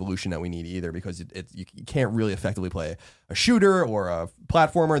not the revolution that we need either, because you can't really effectively play a shooter or a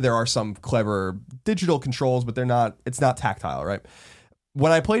platformer. There are some clever digital controls, but it's not tactile, right?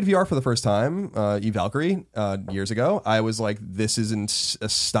 When I played VR for the first time, Valkyrie, years ago, I was like, "This is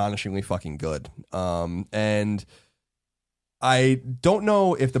astonishingly fucking good," and I don't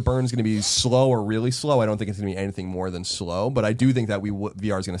know if the burn's going to be slow or really slow. I don't think it's going to be anything more than slow, but I do think that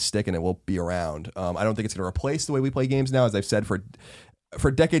VR is going to stick and it will be around. I don't think it's going to replace the way we play games now. As I've said, for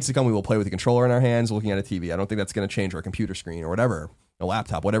decades to come, we will play with a controller in our hands looking at a TV. I don't think that's going to change, or a computer screen or whatever, a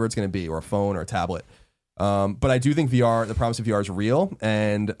laptop, whatever it's going to be, or a phone or a tablet. But I do think the promise of VR is real,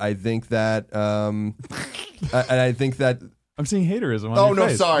 and I think that I'm seeing haterism on Oh your no!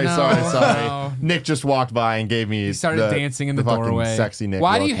 face. Sorry. No. Nick just walked by and gave me. He started dancing in the fucking doorway. Sexy Nick.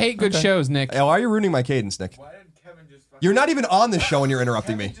 Why do look. you hate good shows, Nick? why are you ruining my cadence, Nick? Why did Kevin just fucking... You're not even on this show and you're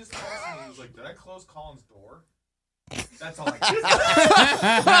interrupting me. Kevin just texted me. He was like, did I close Colin's door? That's all I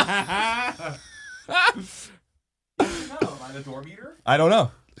got. No, am I the door meter? I don't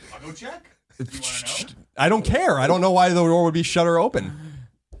know. I'll go check. You want to know? I don't care. I don't know why the door would be shut or open.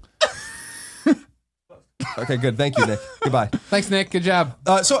 Okay, good. Thank you, Nick. Goodbye. Thanks, Nick. Good job.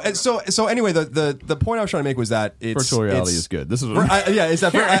 So anyway, the point I was trying to make was that Virtual reality is good. This is what I think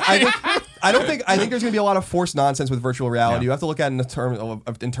there's going to be a lot of forced nonsense with virtual reality. You have to look at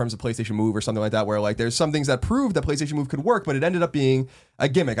it in terms of PlayStation Move or something like that, where like there's some things that proved that PlayStation Move could work, but it ended up being a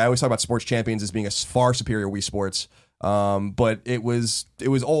gimmick. I always talk about Sports Champions as being a far superior Wii Sports. But it was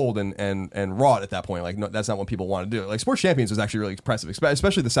old and raw at that point. Like, no, that's not what people want to do. Like, Sports Champions was actually really impressive,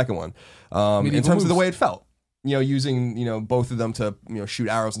 especially the second one. In terms of the way it felt, using both of them to shoot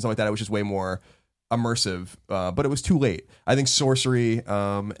arrows and stuff like that. It was just way more immersive. But it was too late. I think Sorcery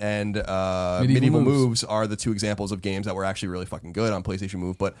and Medieval Moves are the two examples of games that were actually really fucking good on PlayStation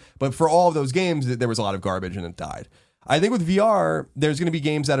Move. But for all of those games, there was a lot of garbage and it died. I think with VR, there's going to be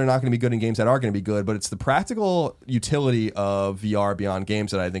games that are not going to be good and games that are going to be good, but it's the practical utility of VR beyond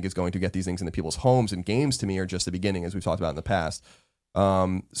games that I think is going to get these things into people's homes, and games to me are just the beginning, as we've talked about in the past.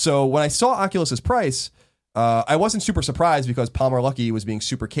 So when I saw Oculus's price, I wasn't super surprised, because Palmer Luckey was being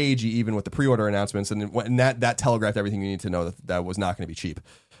super cagey even with the pre-order announcements, and that telegraphed everything you need to know that was not going to be cheap.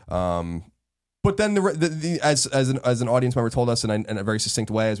 But then as an audience member told us in a very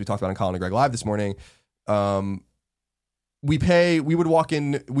succinct way, as we talked about on Colin and Greg Live this morning, we would walk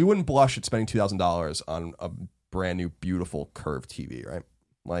in, we wouldn't blush at spending $2,000 on a brand new, beautiful curved TV, right?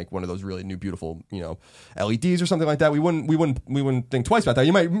 Like one of those really new, beautiful, LEDs or something like that. We wouldn't think twice about that.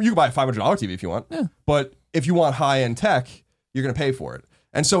 You could buy a $500 TV if you want, but if you want high end tech, you're going to pay for it.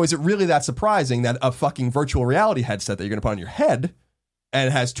 And so, is it really that surprising that a fucking virtual reality headset that you're going to put on your head and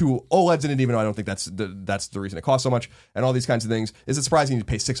it has two OLEDs in it, even though I don't think that's the reason it costs so much, and all these kinds of things, is it surprising you to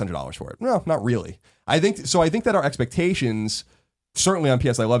pay $600 for it? No, not really. I think that our expectations certainly on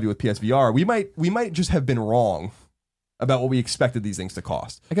PS I Love You with PSVR, we might just have been wrong about what we expected these things to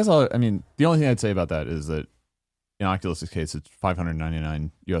cost. I guess I mean, the only thing I'd say about that is that in Oculus's case, it's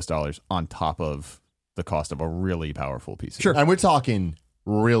 $599 on top of the cost of a really powerful PC. Sure. And we're talking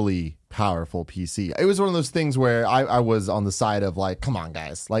really powerful PC. It was one of those things where I was on the side of like, come on,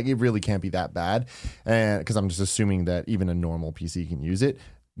 guys, like it really can't be that bad, and because I'm just assuming that even a normal PC can use it.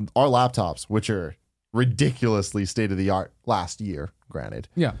 Our laptops, which are ridiculously state of the art last year, granted,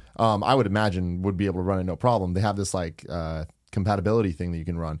 I would imagine would be able to run it no problem. They have this like compatibility thing that you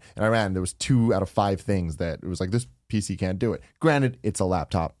can run, and there was 2 out of 5 things that it was like this PC can't do it. Granted, it's a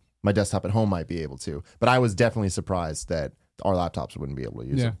laptop. My desktop at home might be able to, but I was definitely surprised that our laptops wouldn't be able to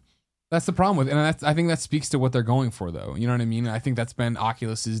use it. That's the problem with it. And I think that speaks to what they're going for, though. You know what I mean? I think that's been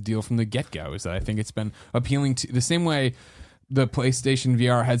Oculus's deal from the get-go, is that I think it's been appealing to the same way the PlayStation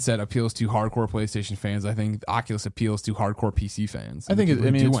VR headset appeals to hardcore PlayStation fans. I think Oculus appeals to hardcore PC fans. I think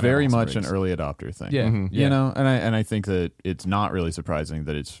it's very much an early adopter thing. Yeah. You know, and I think that it's not really surprising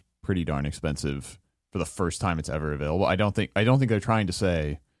that it's pretty darn expensive for the first time it's ever available. I don't think they're trying to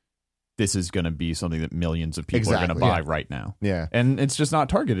say this is going to be something that millions of people are going to buy right now. Yeah. And it's just not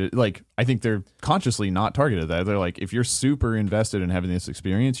targeted. Like, I think they're consciously not targeted that. They're like, if you're super invested in having this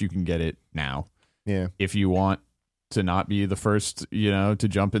experience, you can get it now. Yeah. If you want to not be the first, to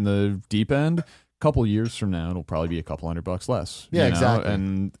jump in the deep end, a couple years from now, it'll probably be a couple $100 less. Yeah, you know? exactly.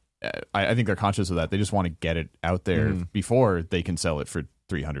 And I think they're conscious of that. They just want to get it out there before they can sell it for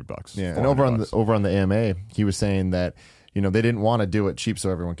 $300. Yeah. And over on the AMA, he was saying that, they didn't want to do it cheap so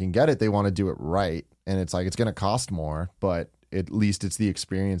everyone can get it. They want to do it right. And it's like, it's going to cost more, but at least it's the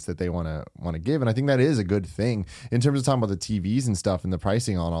experience that they want to give. And I think that is a good thing in terms of talking about the TVs and stuff and the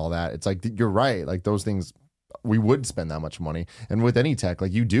pricing on all that. It's like, you're right. Like those things, we would spend that much money. And with any tech,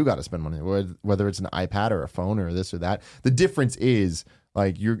 like you do got to spend money, whether it's an iPad or a phone or this or that. The difference is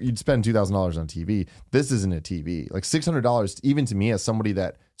like you'd spend $2,000 on TV. This isn't a TV. Like $600, even to me as somebody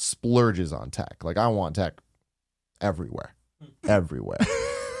that splurges on tech. Like I want tech everywhere.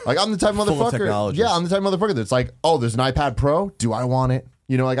 Like I'm the type of motherfucker. Yeah, I'm the type of motherfucker that's like, oh, there's an iPad Pro. Do I want it?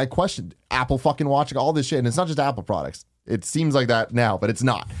 Like I questioned Apple fucking watching all this shit, and it's not just Apple products. It seems like that now, but it's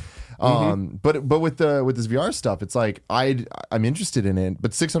not. But with this VR stuff, it's like I'm interested in it,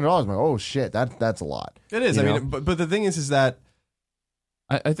 but $600. I'm like, oh shit, that's a lot. It is. But the thing is that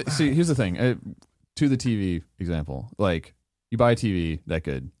see, here's the thing. To the TV example, like you buy a TV that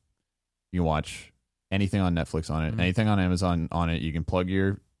good, you can watch anything on Netflix on it, anything on Amazon on it. You can plug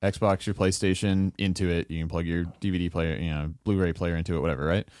your Xbox, your PlayStation into it. You can plug your DVD player, Blu-ray player into it, whatever,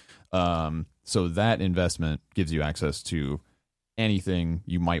 right? So that investment gives you access to anything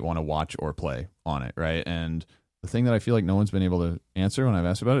you might want to watch or play on it, right? And the thing that I feel like no one's been able to answer when I've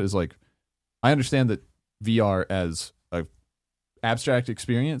asked about it is like, I understand that VR as a abstract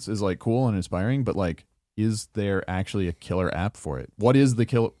experience is like cool and inspiring, but like, is there actually a killer app for it? What is the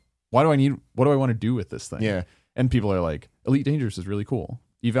killer? What do I want to do with this thing? Yeah. And people are like, Elite Dangerous is really cool.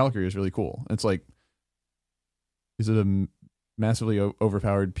 E-Valkyrie is really cool. It's like, is it a massively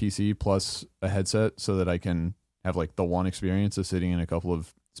overpowered PC plus a headset so that I can have like the one experience of sitting in a couple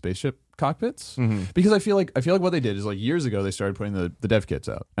of spaceship cockpits? Because I feel like what they did is like years ago they started putting the dev kits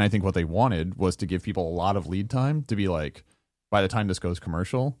out, and I think what they wanted was to give people a lot of lead time to be like, by the time this goes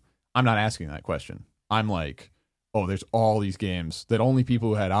commercial, I'm not asking that question. I'm like, oh, there's all these games that only people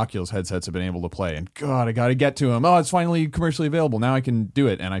who had Oculus headsets have been able to play, and God, I got to get to them. Oh, it's finally commercially available. Now I can do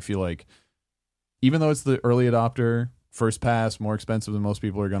it. And I feel like even though it's the early adopter, first pass, more expensive than most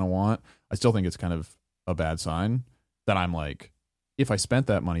people are going to want, I still think it's kind of a bad sign that I'm like, if I spent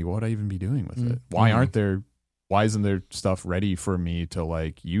that money, what would I even be doing with it? Why isn't there stuff ready for me to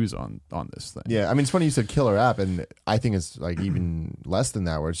like use on this thing? Yeah, I mean, it's funny you said killer app, and I think it's like even less than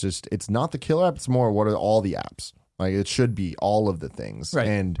that, where it's not the killer app, it's more what are all the apps. Like it should be all of the things. Right.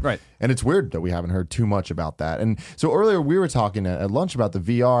 And it's weird that we haven't heard too much about that. And so earlier we were talking at lunch about the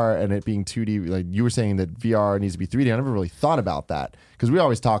VR and it being 2D. Like you were saying that VR needs to be 3D. I never really thought about that because we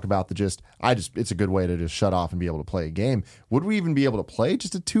always talk about it's a good way to just shut off and be able to play a game. Would we even be able to play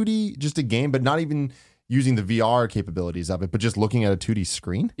just a 2D, just a game, but not even using the VR capabilities of it, but just looking at a 2D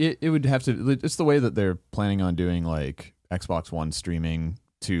screen? It would have to, it's the way that they're planning on doing like Xbox One streaming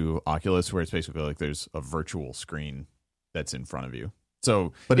to Oculus, where it's basically like there's a virtual screen that's in front of you.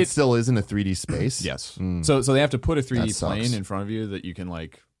 So, but it still isn't a 3D space. Yes. So they have to put a 3D That plane sucks. in front of you that you can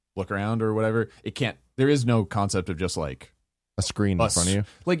like look around or whatever. It can't. There is no concept of just like A screen in front of you.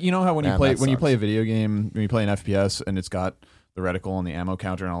 Like, you know how when Man, you play that sucks. a video game, when you play an FPS and it's got the reticle and the ammo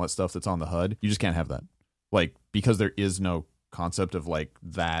counter and all that stuff that's on the HUD, you just can't have that. Like, because there is no concept of like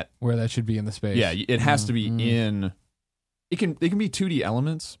that where that should be in the space. Yeah, it has to be in they can be 2D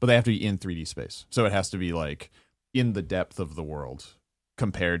elements, but they have to be in 3D space. So it has to be like in the depth of the world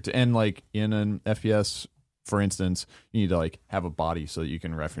compared to, and like in an FPS, for instance, you need to like have a body so that you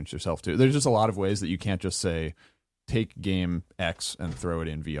can reference yourself to. There's just a lot of ways that you can't just say take game X and throw it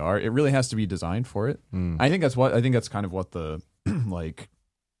in VR. It really has to be designed for it. I think that's kind of what the like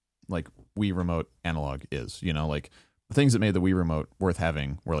Wii Remote analog is. You know, like the things that made the Wii Remote worth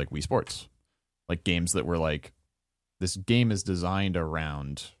having were like Wii Sports, like games that were like, this game is designed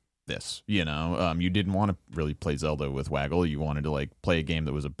around this. You know, you didn't want to really play Zelda with Waggle. You wanted to like play a game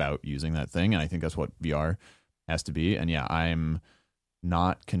that was about using that thing, and I think that's what VR has to be. And yeah, I'm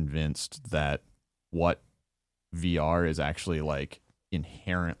not convinced that what VR is actually like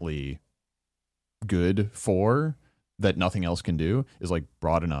inherently good for, that nothing else can do, is like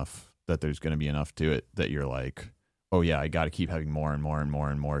broad enough that there's going to be enough to it that you're like, oh yeah, I got to keep having more and more and more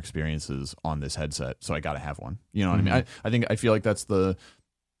and more experiences on this headset, so I got to have one. You know what I mean? I feel like that's the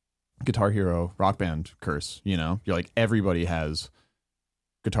Guitar Hero Rock Band curse. You know, you're like, everybody has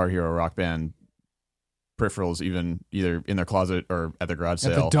Guitar Hero Rock Band peripherals, even either in their closet or at their garage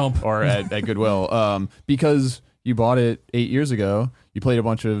sale, at the dump, or at Goodwill, because you bought it 8 years ago. You played a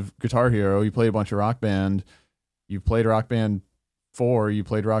bunch of Guitar Hero, you played a bunch of Rock Band, you played Rock Band 4, you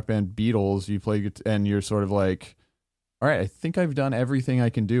played Rock Band Beatles, you played, and you're sort of like, all right, I think I've done everything I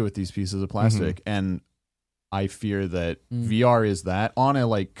can do with these pieces of plastic. And I fear that VR is that on a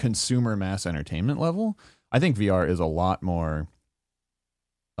like consumer mass entertainment level. I think VR is a lot more,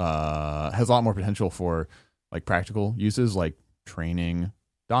 has a lot more potential for like practical uses, like training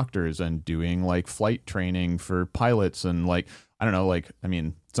doctors and doing like flight training for pilots, and like, I don't know, like, I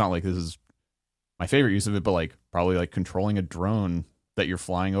mean, it's not like this is my favorite use of it, but like probably like controlling a drone that you're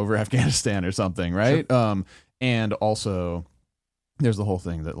flying over Afghanistan or something, right? Sure. And also there's the whole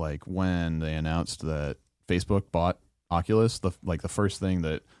thing that like when they announced that Facebook bought Oculus, the first thing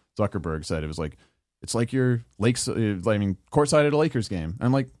that Zuckerberg said, it was like, it's like you're courtside at a Lakers game. And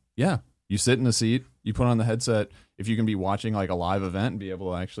I'm like, yeah, you sit in a seat, you put on the headset. If you can be watching like a live event and be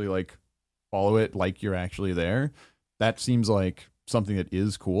able to actually like follow it like you're actually there, that seems like something that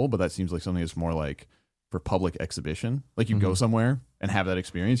is cool, but that seems like something that's more like for public exhibition. Like you go somewhere and have that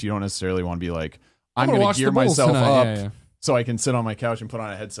experience. You don't necessarily want to be like, I'm going to gear myself up so I can sit on my couch and put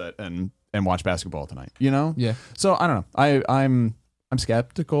on a headset and watch basketball tonight, you know? Yeah. So I don't know. I'm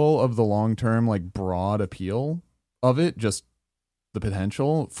skeptical of the long-term, like broad appeal of it, just the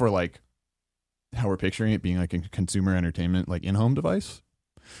potential for like how we're picturing it being like a consumer entertainment, like in-home device.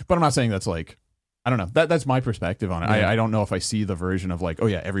 But I'm not saying that's like, I don't know. That's my perspective on it. Yeah. I don't know if I see the version of like, oh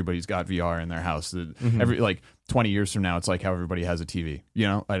yeah, everybody's got VR in their house. Every like 20 years from now, it's like how everybody has a TV, you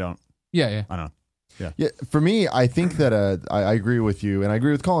know? I don't know. Yeah. For me, I think that I agree with you, and I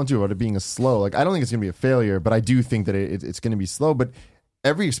agree with Colin too about it being a slow. Like, I don't think it's gonna be a failure, but I do think that it's gonna be slow. But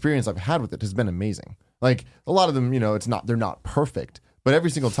every experience I've had with it has been amazing. Like a lot of them, you know, they're not perfect, but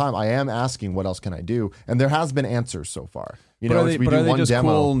every single time I am asking, what else can I do? And there has been answers so far. You know, we do one just demo.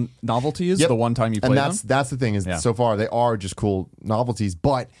 Cool novelties. Yep. The one time you play them, that's the thing is so far they are just cool novelties.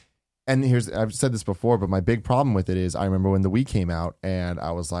 But I've said this before, but my big problem with it is I remember when the Wii came out, and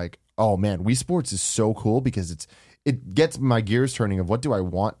I was like, oh man, Wii Sports is so cool because it gets my gears turning of what do I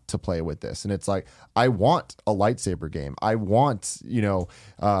want to play with this. And it's like, I want a lightsaber game. I want,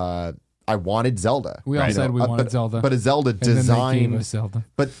 I wanted Zelda. We all said we wanted Zelda. But a Zelda design. Then they gave us Zelda.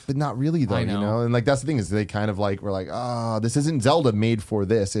 But not really though, I know. you know? And like, that's the thing is they kind of like, we're like, this isn't Zelda made for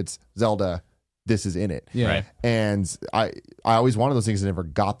this. It's Zelda. This is in it. Yeah. Right. And I always wanted those things and never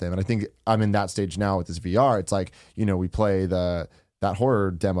got them. And I think I'm in that stage now with this VR. It's like, we play that horror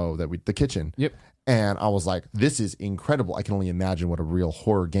demo the kitchen. Yep. And I was like, this is incredible. I can only imagine what a real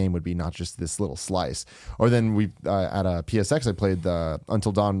horror game would be, not just this little slice. Or then we at a PSX, I played the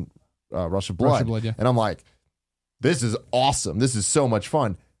Until Dawn Rush of Blood. Yeah. And I'm like, this is awesome. This is so much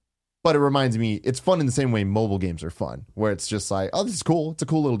fun. But it reminds me, it's fun in the same way mobile games are fun, where it's just like, oh, this is cool. It's a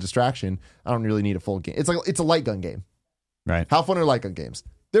cool little distraction. I don't really need a full game. It's like, it's a light gun game. Right. How fun are light gun games?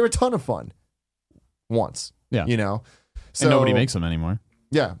 They're a ton of fun. Once. Yeah. So, and nobody makes them anymore.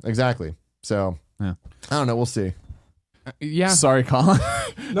 Yeah, exactly. So, I don't know. We'll see. Yeah. Sorry, Colin.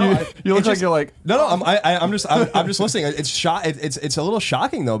 No, you look like you're like, no. I'm just listening. It's a little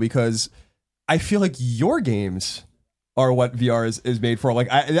shocking though, because I feel like your games are what VR is made for. Like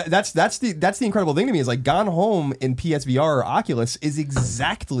that's the incredible thing to me is like Gone Home in PSVR or Oculus is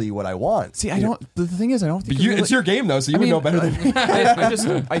exactly what I want. See, I don't. The thing is, I don't think it's your game though, so you would know better than me.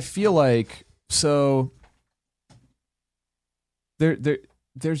 I feel like so.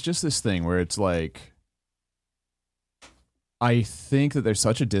 There's just this thing where it's like, I think that there's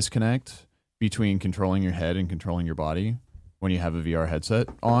such a disconnect between controlling your head and controlling your body when you have a VR headset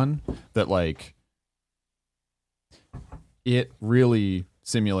on, that like it really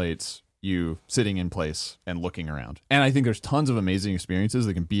simulates you sitting in place and looking around. And I think there's tons of amazing experiences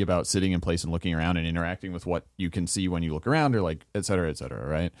that can be about sitting in place and looking around and interacting with what you can see when you look around, or like et cetera,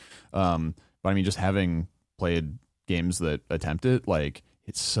 right? But I mean, just having played games that attempt it, like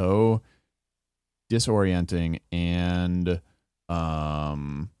it's so disorienting and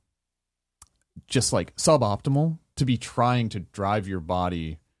just like suboptimal to be trying to drive your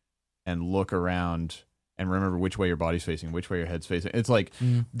body and look around and remember which way your body's facing, which way your head's facing. It's like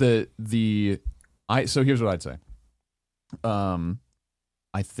so here's what I'd say.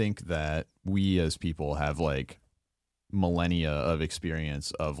 I think that we as people have like millennia of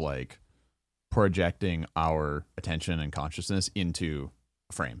experience of like projecting our attention and consciousness into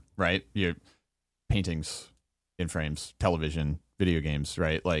a frame, right? Your paintings in frames, television, video games,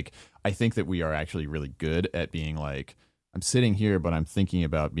 right? Like, I think that we are actually really good at being like, I'm sitting here, but I'm thinking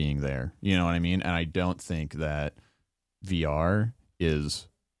about being there. You know what I mean? And I don't think that VR is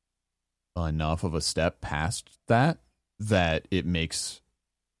enough of a step past that it makes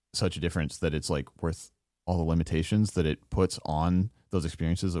such a difference that it's like worth all the limitations that it puts on those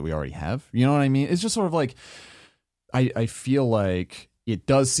experiences that we already have. You know what I mean? It's just sort of like, I feel like it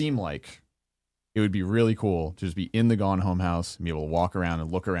does seem like it would be really cool to just be in the Gone Home house and be able to walk around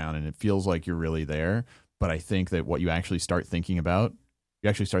and look around, and it feels like you're really there. But I think that what you actually start thinking about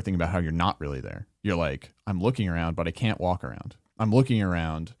how you're not really there. You're like, I'm looking around, but I can't walk around. I'm looking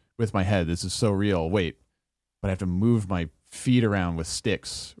around with my head. This is so real. Wait, but I have to move my feet around with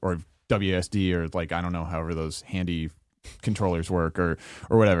sticks or WSD or like, I don't know, however those handy controllers work or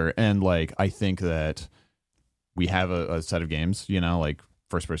whatever. And like, I think that we have a set of games, you know, like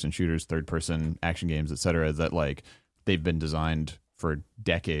first person shooters, third person action games, etc., that like they've been designed for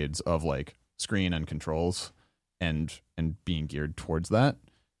decades of like screen and controls and being geared towards that.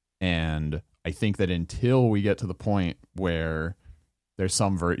 And I think that until we get to the point where there's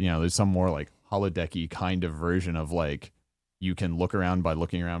some there's some more like holodecky kind of version of like you can look around by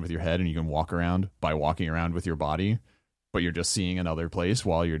looking around with your head and you can walk around by walking around with your body, but you're just seeing another place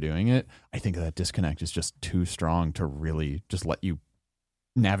while you're doing it, I think that disconnect is just too strong to really just let you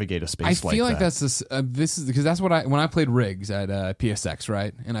navigate a space like that. I feel like that's this is because that's what when I played Rigs at PSX,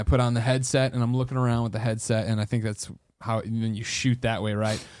 right? And I put on the headset and I'm looking around with the headset, and I think that's how then you shoot that way,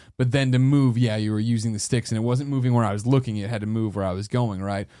 right? But then to move, you were using the sticks and it wasn't moving where I was looking, it had to move where I was going,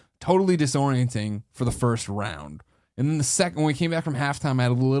 right? Totally disorienting for the first round. And then the second, when we came back from halftime, I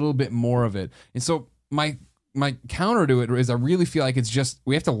had a little bit more of it. And so my counter to it is I really feel like it's just,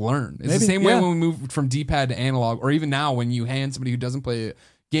 we have to learn. It's the same way when we moved from D-pad to analog, or even now when you hand somebody who doesn't play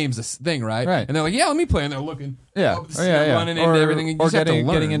games this thing, right? Right. And they're like, let me play. And they're looking. Yeah. Running into everything. You just have to learn.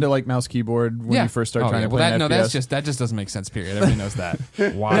 Getting into like mouse keyboard when you first start trying to play an FPS. That just doesn't make sense, period. Everybody knows that.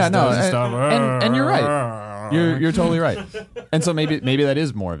 And you're right. You're totally right. And so maybe that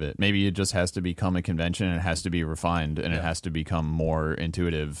is more of it. Maybe it just has to become a convention, and it has to be refined, and it has to become more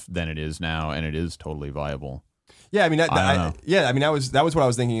intuitive than it is now, and it is totally viable. Yeah, I mean, that was what I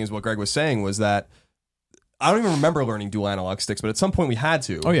was thinking. Is what Greg was saying was that I don't even remember learning dual analog sticks, but at some point we had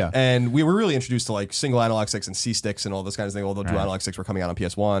to. Oh yeah, and we were really introduced to like single analog sticks and C sticks and all this kind of thing. Although dual analog sticks were coming out on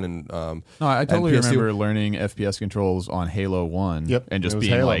PS1 and no, I totally remember learning FPS controls on Halo 1. Yep, and just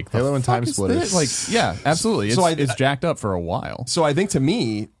being Halo. like Halo and Time Splitters. Like, yeah, absolutely. It's jacked up for a while. So I think to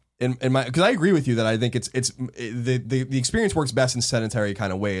me, in my, because I agree with you that I think it's the experience works best in sedentary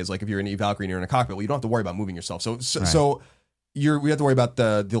kind of ways. Like if you're in Valkyrie and you're in a cockpit, well, you don't have to worry about moving yourself. So we have to worry about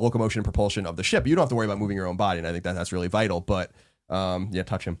the locomotion and propulsion of the ship. You don't have to worry about moving your own body, and I think that's really vital. But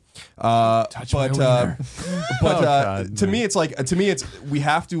touch him. To me, it's we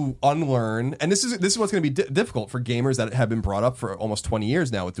have to unlearn, and this is what's going to be difficult for gamers that have been brought up for almost 20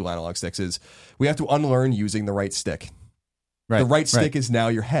 years now with dual analog sticks. Is we have to unlearn using the right stick. Right. The right stick is now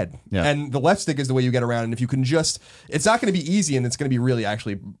your head, and the left stick is the way you get around. And if you can it's not going to be easy, and it's going to be really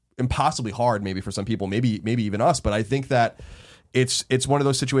actually impossibly hard, maybe for some people, maybe even us. But I think that it's one of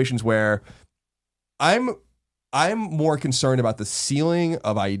those situations where I'm more concerned about the ceiling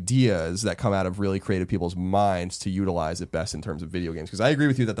of ideas that come out of really creative people's minds to utilize it best in terms of video games. Because I agree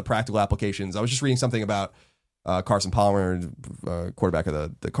with you that the practical applications. I was just reading something about Carson Palmer, quarterback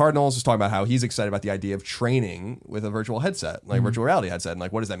of the Cardinals, was talking about how he's excited about the idea of training with a virtual headset, like virtual reality headset, and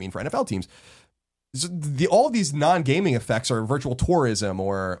like what does that mean for NFL teams? So all of these non-gaming effects are virtual tourism,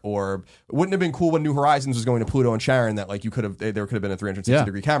 or wouldn't it have been cool when New Horizons was going to Pluto and Charon that like there could have been a 360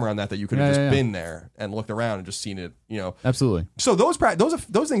 degree camera on that you could have been there and looked around and just seen it, Absolutely. So those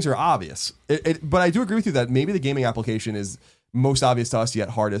things are obvious. But I do agree with you that maybe the gaming application is most obvious to us yet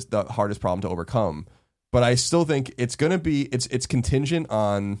the hardest problem to overcome. but I still think it's going to be it's contingent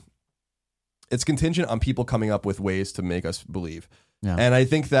on people coming up with ways to make us believe. Yeah. And I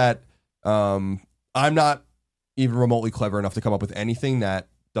think that I'm not even remotely clever enough to come up with anything that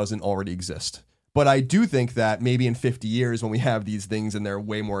doesn't already exist. But I do think that maybe in 50 years, when we have these things and they're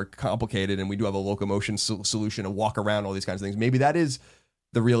way more complicated, and we do have a locomotion solution, a walk around, all these kinds of things, maybe that is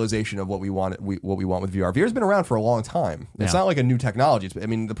the realization of what we want. What we want with VR. VR has been around for a long time. It's not like a new technology.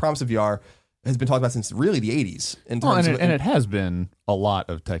 The promise of VR has been talked about since really the 80s. And it has been a lot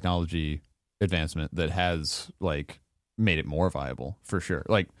of technology advancement that has like made it more viable for sure.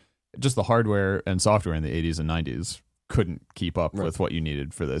 Like just the hardware and software in the 80s and 90s couldn't keep up with what you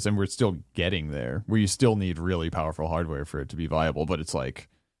needed for this, and we're still getting there where you still need really powerful hardware for it to be viable, but it's like,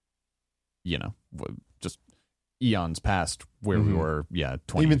 you know, just eons past where we were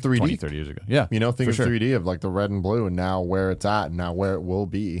 20, even 3D 20, 30 years ago. Yeah, you know, think of sure. 3D of like the red and blue, and now where it's at, and now where it will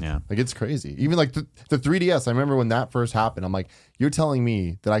be. Yeah, like it's crazy. Even like the 3DS, I remember when that first happened, I'm like, you're telling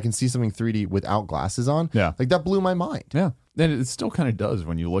me that I can see something 3D without glasses on? Yeah, like that blew my mind. Yeah, and it still kind of does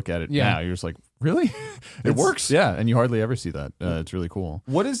when you look at it now. You're just like, really? It works. Yeah, and you hardly ever see that. It's really cool.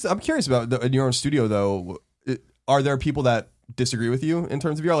 I'm curious about in your own studio though. Are there people that disagree with you in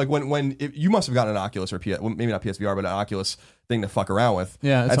terms of VR? Like you must have gotten an Oculus or maybe not PSVR, but an Oculus thing to fuck around with.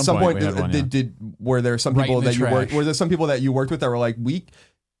 Yeah, at some point, we had one, were there some people that you worked? trash. Were there some people that you worked with that were like, you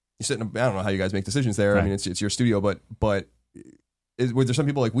sitting? I don't know how you guys make decisions there. Right. I mean, it's your studio, but were there some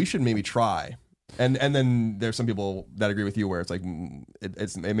people like we should maybe try? And then there's some people that agree with you where it's like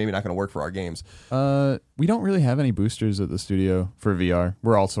it's maybe not going to work for our games. We don't really have any boosters at the studio for VR.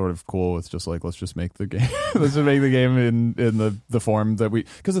 We're all sort of cool with just like, let's just make the game. Let's just make the game in the form that we.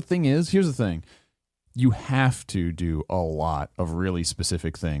 Because the thing is, here's the thing: you have to do a lot of really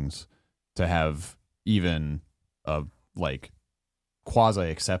specific things to have even a like quasi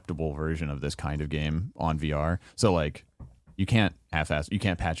acceptable version of this kind of game on VR. So like, you can't half-ass. You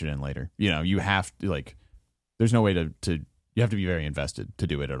can't patch it in later. You know, you have to like. There's no way to. You have to be very invested to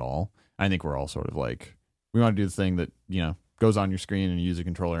do it at all. I think we're all sort of like, we want to do the thing that, you know, goes on your screen and you use a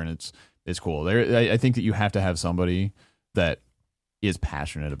controller and it's cool. I think that you have to have somebody that is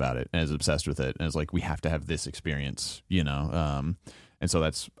passionate about it and is obsessed with it and is like, we have to have this experience, you know. And so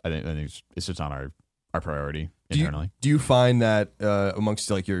I think it's just on our priority internally. Do you find that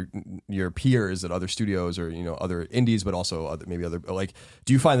amongst like your peers at other studios or, you know, other indies, but also like,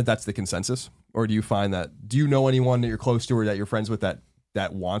 do you find that that's the consensus, or do you know anyone that you're close to or that you're friends with that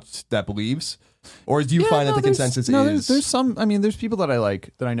believes, or do you find that the consensus is there's some? I mean, there's people that I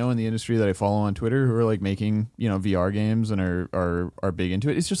like that I know in the industry that I follow on Twitter who are like making, you know, VR games and are big into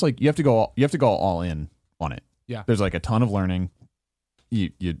it. It's just like you have to go all in on it. Yeah, there's like a ton of learning.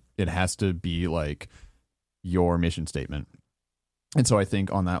 It has to be like your mission statement. And so I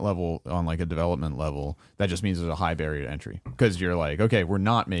think on that level, on like a development level, that just means there's a high barrier to entry, because you're like, okay, we're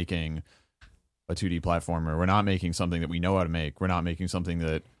not making a 2D platformer. We're not making something that we know how to make. We're not making something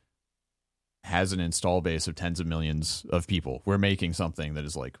that has an install base of tens of millions of people. We're making something that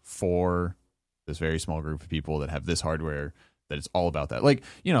is like for this very small group of people that have this hardware, that it's all about that. Like,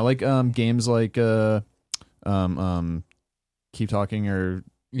 you know, like games like Keep Talking or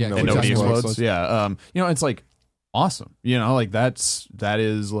Nobody Explodes. Yeah. You know, it's like awesome. You know, like that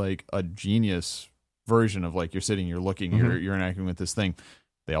is like a genius version of like, you're sitting, you're looking, you're interacting with this thing.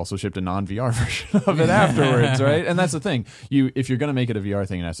 They also shipped a non-VR version of it afterwards, right? And that's the thing. If you're going to make it a VR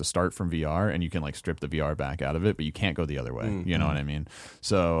thing, it has to start from VR, and you can like strip the VR back out of it, but you can't go the other way. You know what I mean?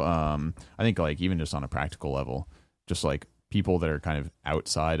 So I think like even just on a practical level, just like people that are kind of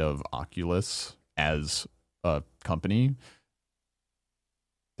outside of Oculus as a company,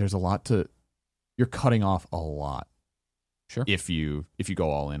 there's a lot you're cutting off a lot. Sure. If you go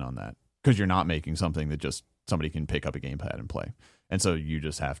all in on that, because you're not making something that just somebody can pick up a gamepad and play. And so you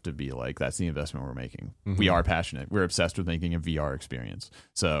just have to be like, that's the investment we're making. We are passionate. We're obsessed with making a VR experience.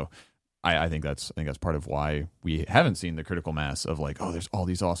 So I think that's part of why we haven't seen the critical mass of like, oh, there's all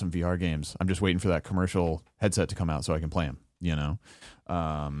these awesome VR games. I'm just waiting for that commercial headset to come out so I can play them, you know?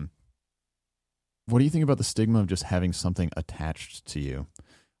 What do you think about the stigma of just having something attached to you?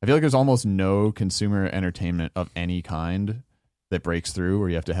 I feel like there's almost no consumer entertainment of any kind that breaks through where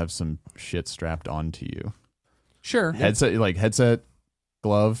you have to have some shit strapped onto you. Sure. Headset,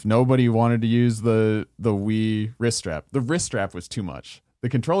 glove. Nobody wanted to use the Wii wrist strap. The wrist strap was too much. The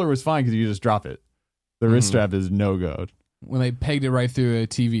controller was fine because you just drop it. The wrist strap is no go. When they pegged it right through a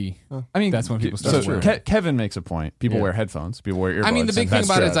TV, I mean, that's when people start wearing it. Kevin makes a point. People wear headphones. People wear earbuds. I mean, the big thing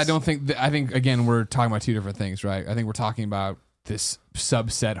about it is I think, again, we're talking about two different things, right? I think we're talking about this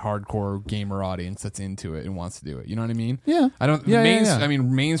subset hardcore gamer audience that's into it and wants to do it. You know what I mean? Yeah. I don't. Yeah, I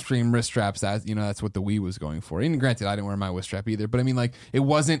mean, mainstream wrist straps. That's what the Wii was going for. And granted, I didn't wear my wrist strap either. But I mean, like, it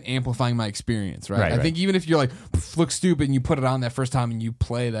wasn't amplifying my experience, right? I think even if you're like look stupid and you put it on that first time and you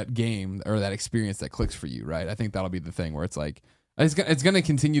play that game or that experience that clicks for you, right? I think that'll be the thing where it's like it's going to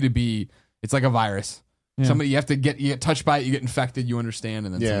continue to be. It's like a virus. Yeah. Somebody you get touched by it, you get infected, you understand,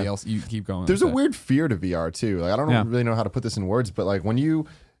 and then somebody else you keep going. There's a weird fear to VR too. Like I don't really know how to put this in words, but like when you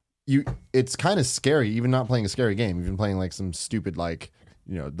it's kind of scary, even not playing a scary game, even playing like some stupid like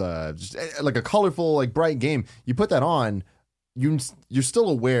like a colorful like bright game. You put that on, you're still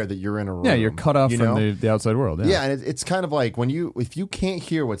aware that you're in a room. Yeah, you're cut off from the outside world. Yeah, and it's kind of like if you can't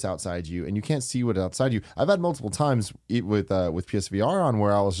hear what's outside you and you can't see what's outside you. I've had multiple times with PSVR on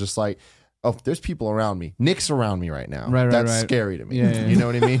where I was just like, oh, there's people around me. Nick's around me right now. That's scary to me. Yeah. You know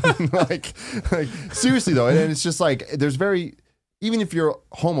what I mean? like seriously though, and it's just like even if you're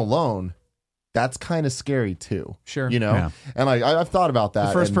home alone, that's kind of scary too. Sure. And like I've thought about that.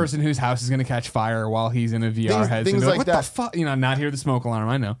 The first person whose house is going to catch fire while he's in a VR things like what that. the fuck? Not hear the smoke alarm.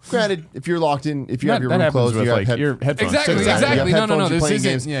 I know. Granted, if you're locked in, if you have your that room closed, with you have your headphones. Exactly. No. This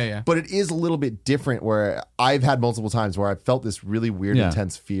isn't. Games. Yeah. But it is a little bit different. Where I've had multiple times where I've felt this really weird,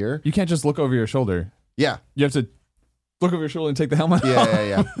 intense fear. You can't just look over your shoulder. Yeah, you have to look over your shoulder and take the helmet off.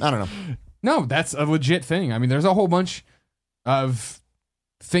 Yeah. I don't know. No, that's a legit thing. I mean, there's a whole bunch of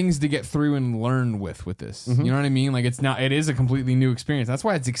things to get through and learn with this. Mm-hmm. You know what I mean? Like it is a completely new experience. That's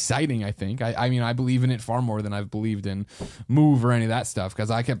why it's exciting, I think. I mean, I believe in it far more than I've believed in Move or any of that stuff,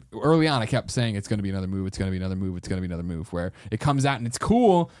 because I kept saying it's going to be another Move, it's going to be another Move, it's going to be another Move, where it comes out and it's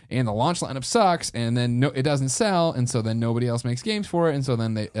cool and the launch lineup sucks and then it doesn't sell, and so then nobody else makes games for it, and so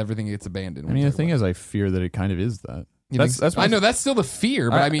then everything gets abandoned. I mean, the thing is, I fear that it kind of is that. That's I know that's still the fear,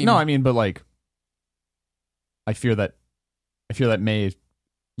 but but like I fear that may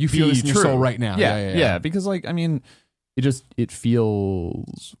you feel this in your soul right now. Yeah, because like I mean, it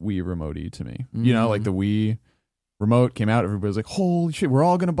feels Wii remote-y to me. Mm-hmm. Like the Wii remote came out, everybody was like, "Holy shit, we're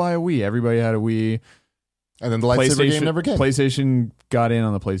all gonna buy a Wii!" Everybody had a Wii, and then the lightsaber game never came. PlayStation got in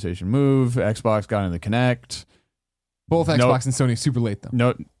on the PlayStation Move. Xbox got in the Kinect. Both Xbox and Sony super late though.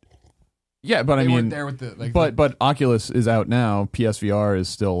 No. Yeah, but they I mean, weren't there with the like. But Oculus is out now. PSVR is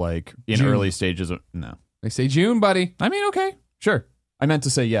still like in June. early stages. No, they say June, buddy. I mean, okay, sure. I meant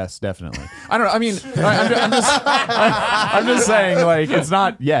to say yes, definitely. I don't know. I mean, I'm just saying, like, it's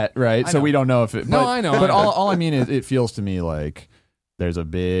not yet, right? So we don't know if it. But, no, I know. But all I mean is, it feels to me like there's a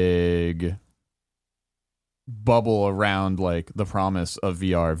big bubble around like the promise of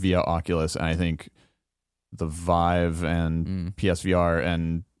VR via Oculus, and I think the Vive and PSVR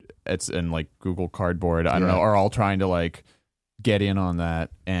and like Google Cardboard, I don't know, are all trying to like get in on that,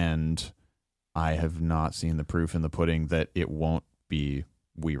 and I have not seen the proof in the pudding that it won't be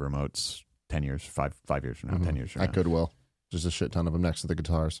Wii remotes 10 years, 5 years from now, 10 years from now. At Goodwill. There's a shit ton of them next to the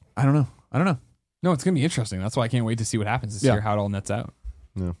guitars. I don't know. No, it's going to be interesting. That's why I can't wait to see what happens this year, how it all nets out.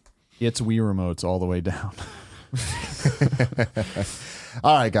 Yeah. It's Wii remotes all the way down.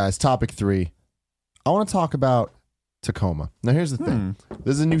 All right, guys. Topic 3. I want to talk about Tacoma. Now, here's the thing.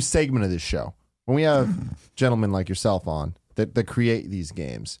 This is a new segment of this show. When we have gentlemen like yourself on that create these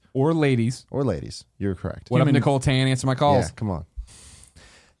games. Or ladies. You're correct. What up, Nicole Tan? Answer my calls. Yeah, come on.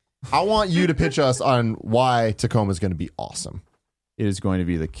 I want you to pitch us on why Tacoma is going to be awesome. It is going to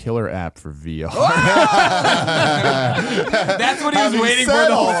be the killer app for VR. That's what he was waiting for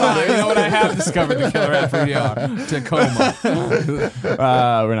the whole time. You know what? I have discovered the killer app for VR. Tacoma.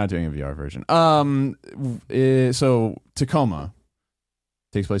 We're not doing a VR version. So Tacoma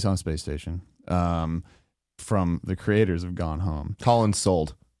takes place on a space station. From the creators of Gone Home. Colin's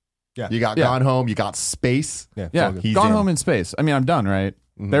sold. Yeah. You got Gone Home. You got Space. Yeah. Gone Home in Space. I mean, I'm done, right?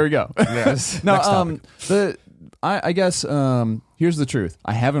 Mm-hmm. There we go. Yes. No, I guess here's the truth.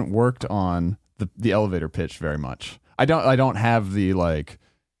 I haven't worked on the elevator pitch very much. I don't have the like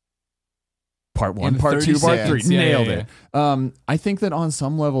part 1, part 2, part 3. Nailed it. I think that on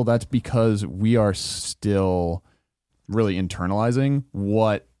some level that's because we are still really internalizing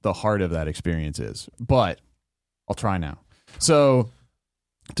what the heart of that experience is. But I'll try now. So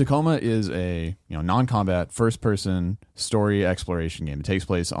Tacoma is a non-combat first-person story exploration game. It takes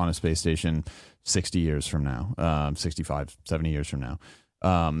place on a space station 60 years from now, 65, 70 years from now.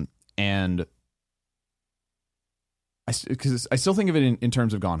 And because I still think of it in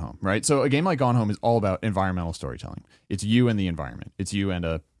terms of Gone Home, right? So a game like Gone Home is all about environmental storytelling. It's you and the environment. It's you and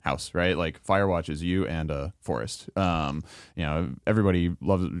a house, right? Like Firewatch is you and a forest. Everybody's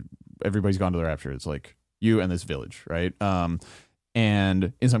gone to the rapture. It's like you and this village, right?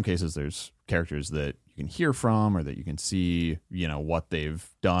 And in some cases, there's characters that you can hear from or that you can see, what they've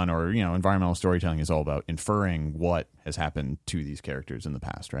done, or, environmental storytelling is all about inferring what has happened to these characters in the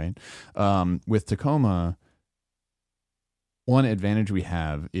past, right? With Tacoma, one advantage we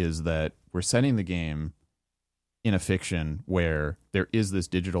have is that we're setting the game in a fiction where there is this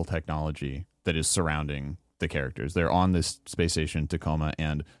digital technology that is surrounding the characters. They're on this space station, Tacoma,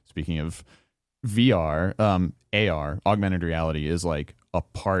 and speaking of VR, AR, augmented reality, is like a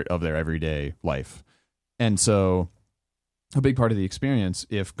part of their everyday life. And so a big part of the experience,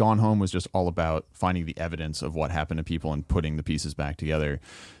 if Gone Home was just all about finding the evidence of what happened to people and putting the pieces back together,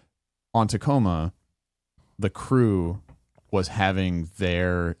 on Tacoma, the crew was having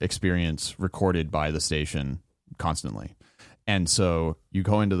their experience recorded by the station constantly. And so you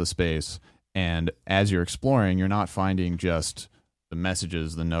go into the space, and as you're exploring, you're not finding just the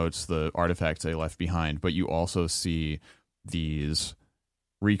messages, the notes, the artifacts they left behind, but you also see these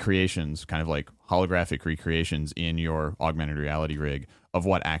recreations, kind of like holographic recreations in your augmented reality rig of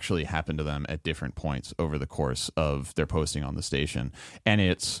what actually happened to them at different points over the course of their posting on the station. And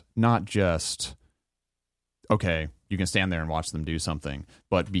it's not just, okay, you can stand there and watch them do something,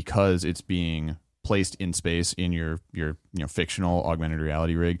 but because it's being placed in space in your fictional augmented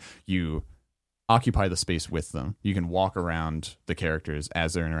reality rig, you occupy the space with them. You can walk around the characters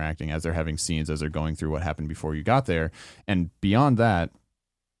as they're interacting, as they're having scenes, as they're going through what happened before you got there. And beyond that,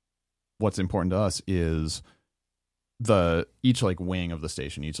 what's important to us is each like wing of the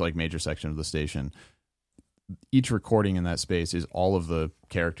station, each like major section of the station, each recording in that space is all of the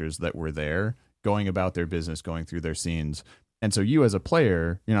characters that were there going about their business, going through their scenes. And so you as a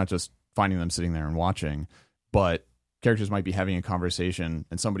player, you're not just finding them sitting there and watching, but characters might be having a conversation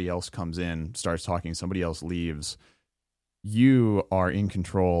and somebody else comes in, starts talking, somebody else leaves. You are in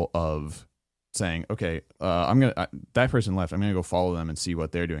control of saying, okay, that person left, I'm going to go follow them and see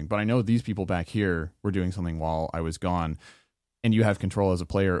what they're doing. But I know these people back here were doing something while I was gone. And you have control as a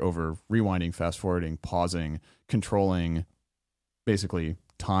player over rewinding, fast forwarding, pausing, controlling basically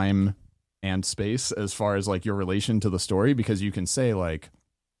time and space as far as like your relation to the story, because you can say like,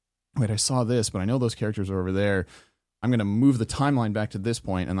 wait, I saw this, but I know those characters are over there. I'm going to move the timeline back to this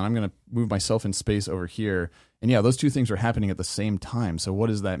point, and then I'm going to move myself in space over here. And yeah, those two things are happening at the same time. So what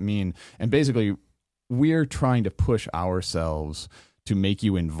does that mean? And basically, we're trying to push ourselves to make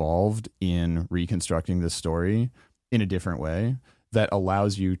you involved in reconstructing this story in a different way that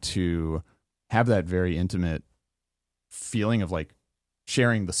allows you to have that very intimate feeling of like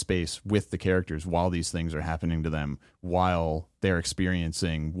sharing the space with the characters while these things are happening to them, while they're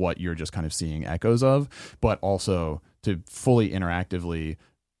experiencing what you're just kind of seeing echoes of, but also to fully interactively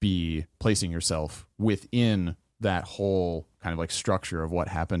be placing yourself within that whole kind of like structure of what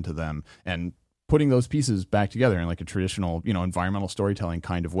happened to them and putting those pieces back together in like a traditional, environmental storytelling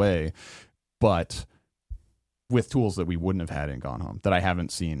kind of way, but with tools that we wouldn't have had in Gone Home, that I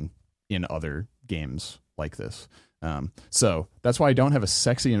haven't seen in other games like this. So that's why I don't have a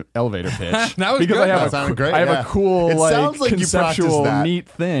sexy elevator pitch. That was because good. I have a cool, It sounds like you conceptual, practiced that. neat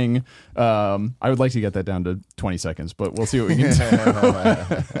thing. I would like to get that down to 20 seconds, but we'll see what we can do.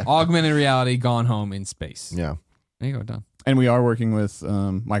 Augmented reality, Gone Home in space. Yeah. There you go, done. And we are working with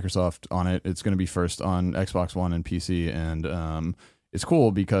Microsoft on it. It's going to be first on Xbox One and PC, and it's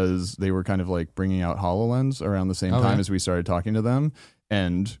cool because they were kind of like bringing out HoloLens around the same time as we started talking to them,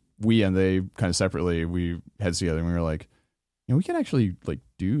 and we and they kind of separately, we heads together and we were like, we could actually like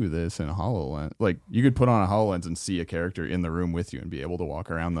do this in a HoloLens. Like you could put on a HoloLens and see a character in the room with you and be able to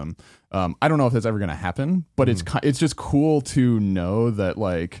walk around them. I don't know if that's ever going to happen, but it's just cool to know that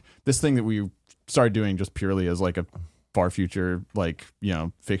like this thing that we started doing just purely as like a far future, like,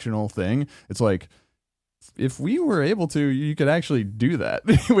 fictional thing. It's like, if we were able to, you could actually do that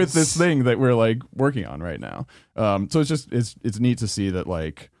with this thing that we're like working on right now. So it's neat to see that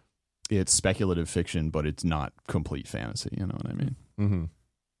like, it's speculative fiction, but it's not complete fantasy. You know what I mean? Mm-hmm.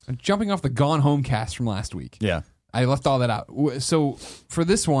 Jumping off the Gone Home cast from last week. Yeah. I left all that out. So for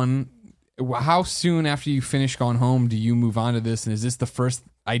this one, how soon after you finish Gone Home do you move on to this? And is this the first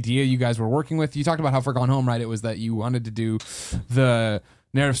idea you guys were working with? You talked about how for Gone Home, right, it was that you wanted to do the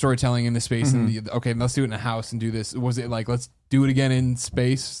narrative storytelling in the space and okay, let's do it in a house and do this. Was it like, let's do it again in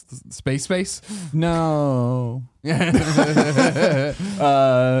space? No. The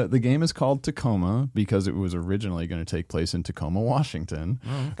game is called Tacoma because it was originally going to take place in Tacoma, Washington.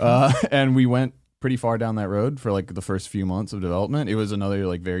 Oh, okay. And we went pretty far down that road for like the first few months of development. It was another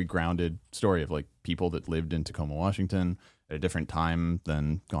like very grounded story of like people that lived in Tacoma, Washington at a different time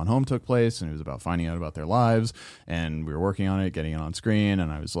than Gone Home took place, and it was about finding out about their lives, and we were working on it, getting it on screen,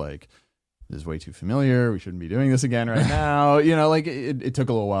 and I was like, this is way too familiar. We shouldn't be doing this again right now. You know, like it took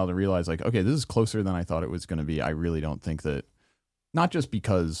a little while to realize, like, okay, this is closer than I thought it was going to be. I really don't think that, not just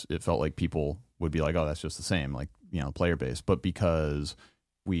because it felt like people would be like, oh, that's just the same, like, you know, player base, but because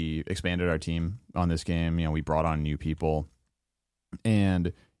we expanded our team on this game. You know, we brought on new people,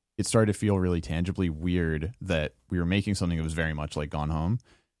 and it started to feel really tangibly weird that we were making something that was very much like Gone Home,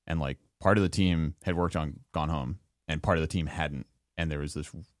 and like part of the team had worked on Gone Home and part of the team hadn't. And there was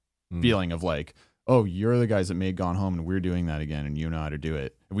this feeling of like, oh, you're the guys that made Gone Home and we're doing that again and you know how to do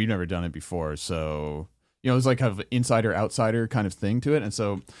it. We've never done it before. So, you know, it was like kind of insider outsider kind of thing to it. And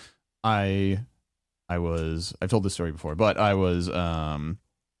so I've told this story before, but I was,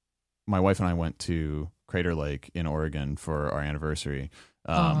 my wife and I went to Crater Lake in Oregon for our anniversary.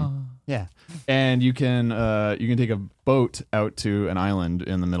 Yeah. And you can take a boat out to an island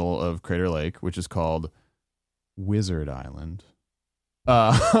in the middle of Crater Lake, which is called Wizard Island.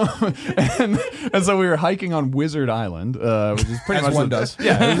 And so we were hiking on Wizard Island, which is pretty much one does.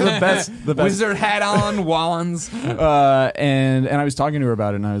 Yeah, it was the best. Wizard hat on, wands. And I was talking to her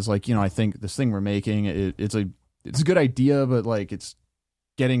about it, and I was like, you know, I think this thing we're making, it's a good idea, but like it's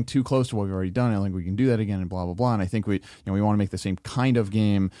getting too close to what we've already done. I don't think we can do that again, and blah blah blah. And I think we want to make the same kind of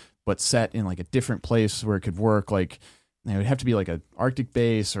game, but set in like a different place where it could work. Like, it would have to be like a Arctic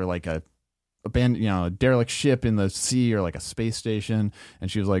base or like a a derelict ship in the sea or like a space station. And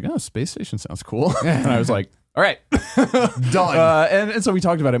she was like, oh, space station sounds cool. And I was like, all right, Done. And so we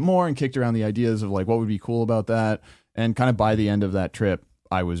talked about it more and kicked around the ideas of like what would be cool about that. And kind of by the end of that trip,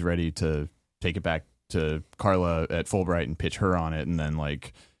 I was ready to take it back to Carla at Fulbright and pitch her on it. And then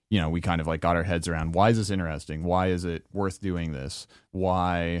like, you know, we kind of like got our heads around, why is this interesting? Why is it worth doing this?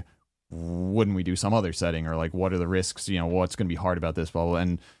 Why wouldn't we do some other setting? Or like, what are the risks? You know, what's going to be hard about this? Blah, blah,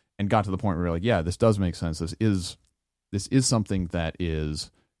 blah. And got to the point where we were like, yeah, this does make sense. This is something that is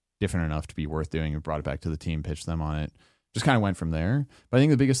different enough to be worth doing. And brought it back to the team, pitched them on it. Just kind of went from there. But I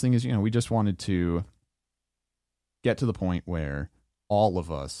think the biggest thing is, you know, we just wanted to get to the point where all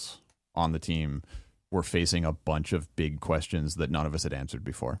of us on the team were facing a bunch of big questions that none of us had answered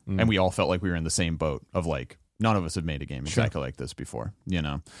before. And we all felt like we were in the same boat of like, none of us had made a game exactly like this before, you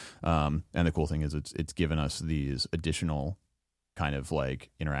know? And the cool thing is it's given us these additional kind of like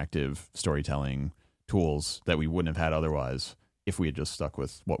interactive storytelling tools that we wouldn't have had otherwise if we had just stuck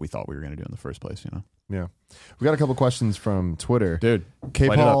with what we thought we were going to do in the first place, you know? Yeah. We got a couple questions from Twitter. Dude.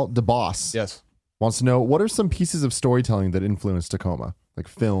 K-Paul DeBoss Yes. wants to know, what are some pieces of storytelling that influenced Tacoma? Like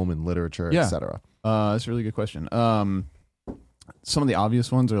film and literature, etc. That's a really good question. Some of the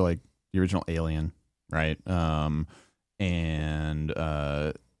obvious ones are like the original Alien, right? So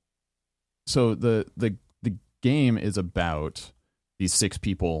the game is about these 6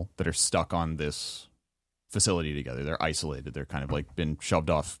 people that are stuck on this facility together. They're isolated. They're kind of like been shoved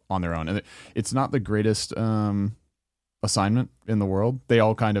off on their own. And it's not the greatest assignment in the world. They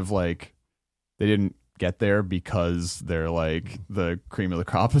all kind of like, they didn't get there because they're like the cream of the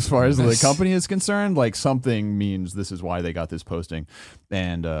crop as far as the company is concerned. Like something means this is why they got this posting.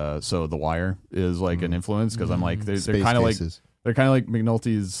 And so The Wire is like an influence because I'm like, they're kind of like, they're kind of like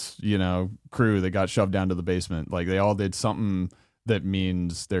McNulty's, you know, crew that got shoved down to the basement. Like they all did something that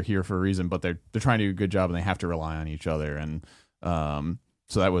means they're here for a reason, but they're trying to do a good job and they have to rely on each other. And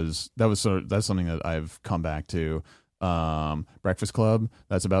so that's something that I've come back to. Breakfast Club,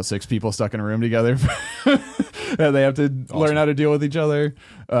 that's about 6 people stuck in a room together. And they have to learn how to deal with each other.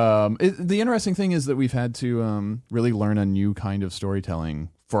 The interesting thing is that we've had to really learn a new kind of storytelling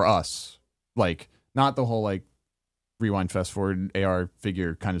for us. Like not the whole like rewind, fast forward, AR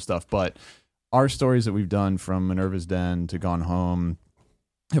figure kind of stuff, but our stories that we've done from Minerva's Den to Gone Home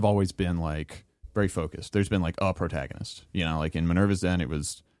have always been like very focused. There's been like a protagonist, you know, like in Minerva's Den, it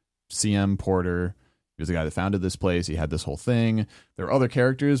was CM Porter. He was the guy that founded this place. He had this whole thing. There were other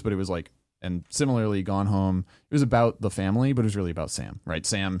characters, but it was like, and similarly Gone Home, it was about the family, but it was really about Sam, right?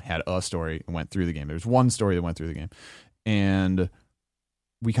 Sam had a story and went through the game. There's one story that went through the game. And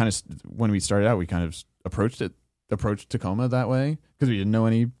we kind of, when we started out, we kind of approached Tacoma that way because we didn't know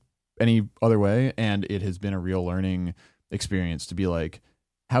any other way. And it has been a real learning experience to be like,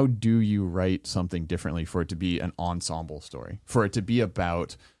 how do you write something differently for it to be an ensemble story, for it to be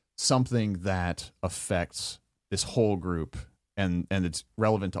about something that affects this whole group and it's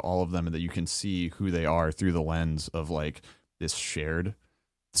relevant to all of them and that you can see who they are through the lens of like this shared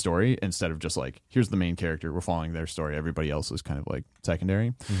story instead of just like, here's the main character, we're following their story, everybody else is kind of like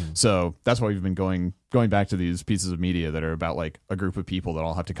secondary. So that's why we've been going back to these pieces of media that are about like a group of people that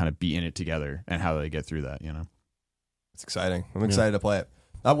all have to kind of be in it together and how they get through that, you know. It's exciting. I'm excited to play it.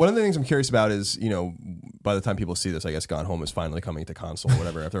 One of the things I'm curious about is, by the time people see this, I guess Gone Home is finally coming to console or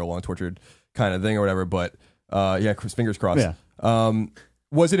whatever after a long tortured kind of thing or whatever. But fingers crossed. Yeah.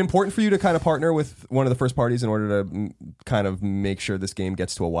 Was it important for you to kind of partner with one of the first parties in order to kind of make sure this game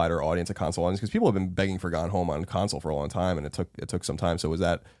gets to a wider audience, a console audience? Because people have been begging for Gone Home on console for a long time, and it took some time. So was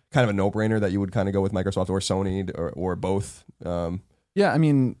that kind of a no-brainer that you would kind of go with Microsoft or Sony or both? Yeah, I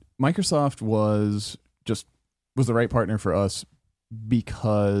mean, Microsoft was the right partner for us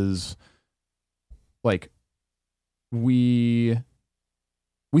because, like, we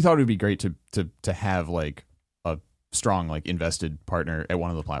thought it would be great to have like a strong, like, invested partner at one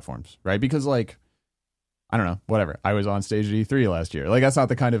of the platforms, right? Because, like, I don't know, whatever. I was on stage at E3 last year. Like, that's not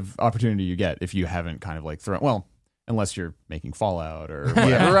the kind of opportunity you get if you haven't kind of like unless you're making Fallout or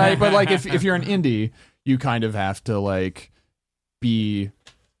whatever, right? But like if you're an indie, you kind of have to like be,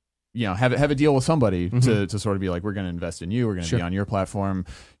 have a deal with somebody to sort of be like, we're going to invest in you. We're going to be on your platform.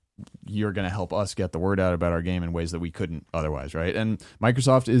 You're going to help us get the word out about our game in ways that we couldn't otherwise, right? And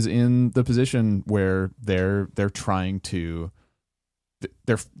Microsoft is in the position where they're trying to,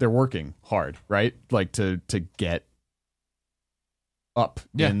 they're working hard, right? Like to get up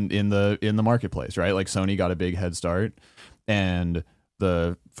in the marketplace, right? Like Sony got a big head start, and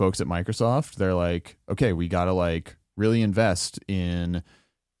the folks at Microsoft, they're like, okay, we got to like really invest in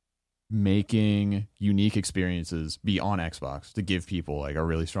making unique experiences be on Xbox to give people like a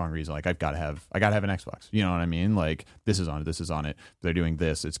really strong reason. Like I gotta have an Xbox. You know what I mean? Like this is on it. They're doing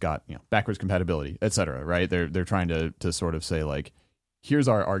this. It's got backwards compatibility, etc. Right? They're trying to sort of say like, here's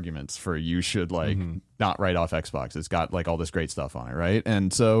our arguments for you should like not write off Xbox. It's got like all this great stuff on it, right?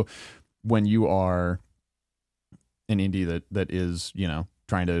 And so when you are an indie that is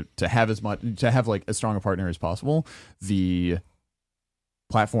trying to have like as strong a partner as possible, the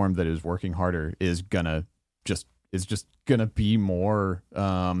platform that is working harder is just gonna be more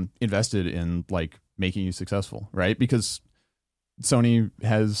invested in like making you successful, right? Because Sony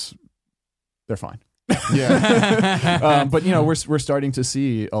they're fine. Yeah. But we're starting to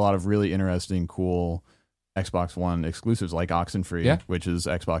see a lot of really interesting, cool Xbox One exclusives like Oxenfree, which is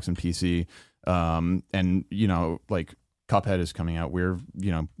Xbox and PC. And like Cuphead is coming out. We're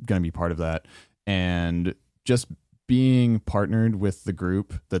going to be part of that, and just being partnered with the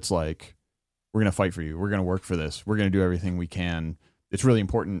group that's like, we're going to fight for you. We're going to work for this. We're going to do everything we can. It's really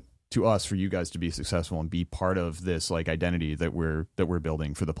important to us for you guys to be successful and be part of this like identity that we're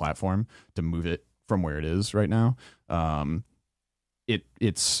building for the platform to move it from where it is right now.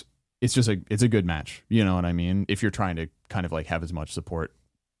 It's a good match. You know what I mean? If you're trying to kind of like have as much support,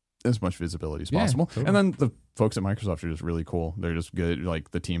 as much visibility as possible. Totally. And then the folks at Microsoft are just really cool. They're just good.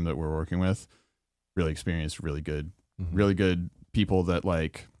 Like the team that we're working with, really experienced, really good people that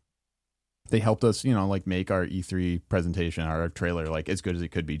like, they helped us, like make our E3 presentation, our trailer, like as good as it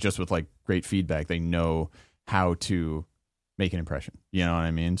could be, just with like great feedback. They know how to make an impression. You know what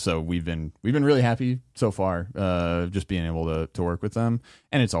I mean? So we've been really happy so far, just being able to work with them.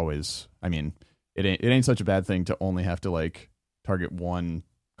 And it's always, I mean, it ain't such a bad thing to only have to like target one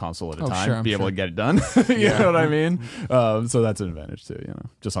console at a time, sure, be able to get it done. You know what I mean? So that's an advantage too,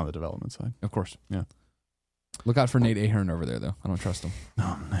 just on the development side. Of course. Yeah. Look out for Nate Ahern over there, though. I don't trust him.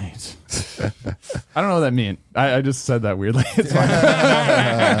 Oh, Nate. I don't know what that means. I just said that weirdly. It's fine.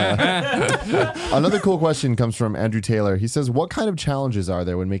 Another cool question comes from Andrew Taylor. He says, what kind of challenges are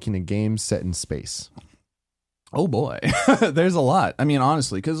there when making a game set in space? Oh, boy. There's a lot. I mean,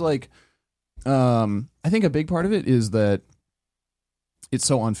 honestly, because like, I think a big part of it is that it's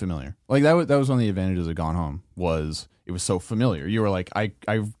so unfamiliar. Like that was one of the advantages of Gone Home, was it was so familiar. You were like, I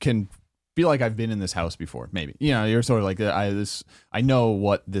can feel like I've been in this house before, maybe. You're sort of like, I know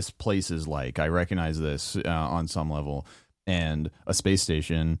what this place is like. I recognize this on some level. And a space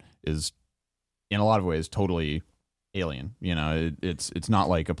station is, in a lot of ways, totally alien. It's not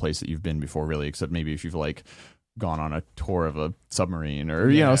like a place that you've been before, really, except maybe if you've like gone on a tour of a submarine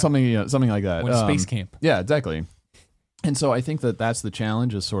or something like that. When space camp. Yeah, exactly. And so I think that's the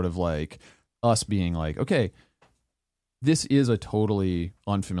challenge, is sort of like us being like, okay, this is a totally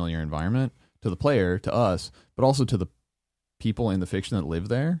unfamiliar environment to the player, to us, but also to the people in the fiction that live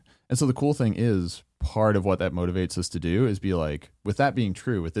there. And so the cool thing is, part of what that motivates us to do is be like, with that being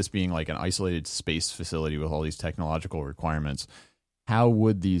true, with this being like an isolated space facility with all these technological requirements, how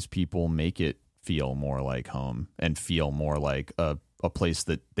would these people make it feel more like home and feel more like a place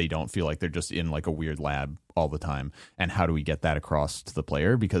that they don't feel like they're just in like a weird lab all the time? And how do we get that across to the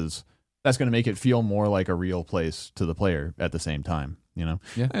player? Because that's going to make it feel more like a real place to the player at the same time, Yeah.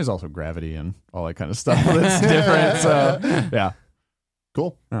 There's also gravity and all that kind of stuff that's different. So, yeah.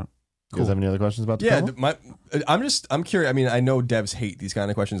 Cool. Yeah. You guys have any other questions about Yeah, Tacoma? I'm curious. I mean, I know devs hate these kind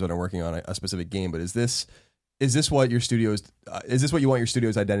of questions when I'm working on a specific game, but is this what your studios is this what you want your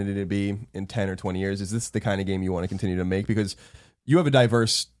studio's identity to be in 10 or 20 years? Is this the kind of game you want to continue to make? Because you have a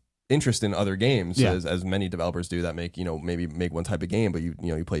diverse interest in other games, as many developers do that make, maybe make one type of game, but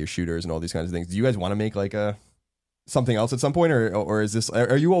you play your shooters and all these kinds of things. Do you guys want to make like something else at some point, or is this,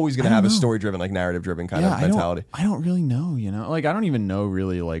 are you always going to have a story driven, like narrative driven kind of mentality? I don't really know, like I don't even know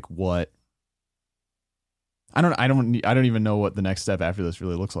really like what I don't even know what the next step after this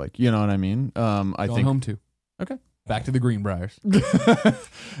really looks like. You know what I mean? I think home too. Okay. Back to the Greenbriers.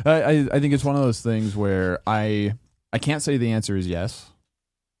 I think it's one of those things where I can't say the answer is yes,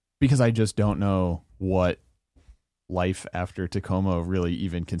 because I just don't know what life after Tacoma really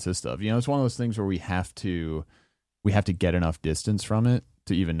even consists of. It's one of those things where we have to get enough distance from it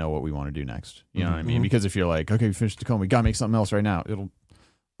to even know what we want to do next. You know what I mean? Because if you're like, okay, we finished Tacoma, we gotta make something else right now, it'll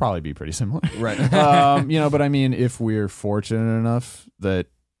probably be pretty similar. Right. But I mean, if we're fortunate enough that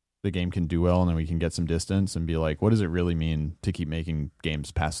the game can do well and then we can get some distance and be like, what does it really mean to keep making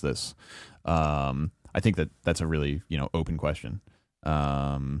games past this? I think that's a really, open question.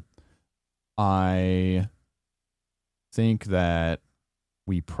 I think that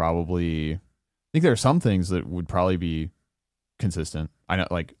I think there are some things that would probably be consistent.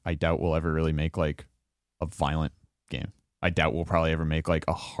 I doubt we'll ever really make like a violent game. I doubt we'll probably ever make like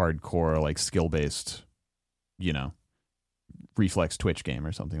a hardcore, like skill-based, reflex twitch game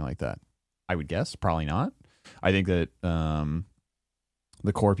or something like that. I would guess probably not. I think that the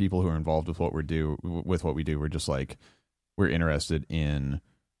core people who are involved with what we do, we're just like, we're interested in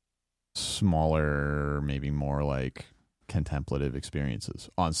smaller, maybe more like contemplative experiences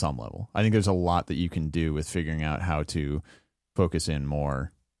on some level. I think there's a lot that you can do with figuring out how to focus in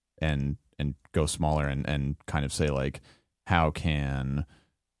more and go smaller and kind of say like, how can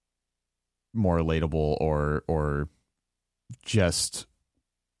more relatable or just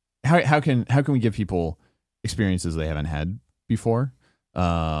how can we give people experiences they haven't had before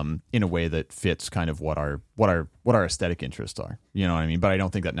in a way that fits kind of what our aesthetic interests are. You know what I mean? But I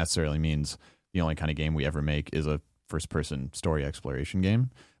don't think that necessarily means the only kind of game we ever make is a first person story exploration game.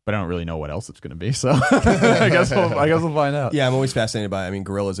 But I don't really know what else it's going to be, so I guess we'll find out. Yeah, I'm always fascinated by it. I mean,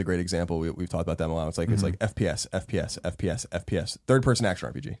 Gorilla is a great example. We've talked about them a lot. It's like FPS, third person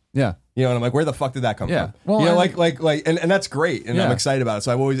action RPG. Yeah, and I'm like, where the fuck did that come from? Well, and that's great, and I'm excited about it.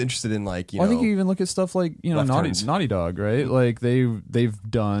 So I'm always interested in like, I think you even look at stuff like Naughty Dog, right? Like they've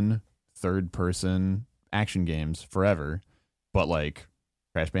done third person action games forever, but like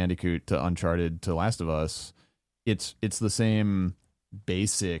Crash Bandicoot to Uncharted to Last of Us, it's the same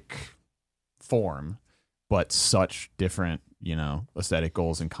basic form, but such different, aesthetic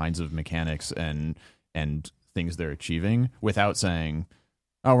goals and kinds of mechanics and things they're achieving without saying,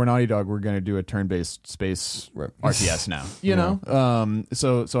 oh, we're Naughty Dog, we're going to do a turn-based space RTS now, know?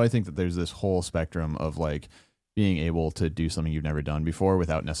 So I think that there's this whole spectrum of like being able to do something you've never done before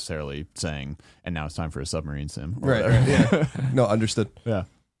without necessarily saying, and now it's time for a submarine sim. Right. Yeah. No, understood. Yeah.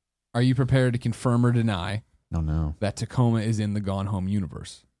 Are you prepared to confirm or deny No. that Tacoma is in the Gone Home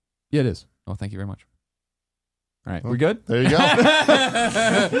universe? Yeah, it is. Oh, thank you very much. All right, we good? There you go.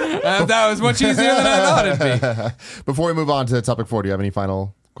 That was much easier than I thought it'd be. Before we move on to topic 4, do you have any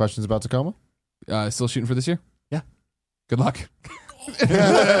final questions about Tacoma? Still shooting for this year? Yeah. Good luck. What is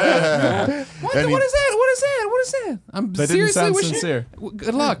that? What is that? I'm That didn't seriously sound wishing. sincere.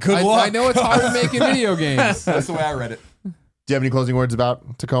 Good luck. Good luck. I know it's hard making video games. That's the way I read it. Do you have any closing words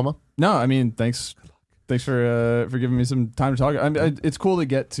about Tacoma? No, I mean, thanks for giving me some time to talk. It's cool to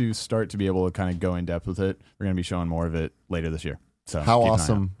get to start to be able to kind of go in depth with it. We're going to be showing more of it later this year. So How keep an eye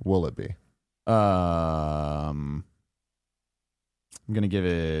awesome will it be? out. I'm going to give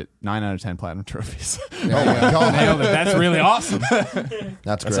it 9 out of 10 platinum trophies. Oh my God. Nailed it. That's really awesome.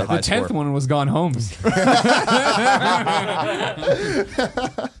 That's a great. high The 10th score. one was Gone Homes.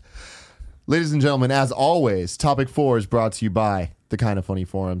 Ladies and gentlemen, as always, topic 4 is brought to you by the Kind of Funny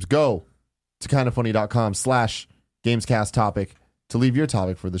forums. Go to kindoffunny.com/Gamescast topic to leave your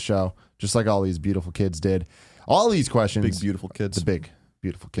topic for the show, just like all these beautiful kids did. All these questions. Big, beautiful kids. The big,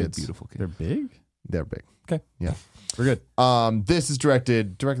 beautiful kids. Beautiful kid. They're big? They're big. Okay. Yeah. We're good. This is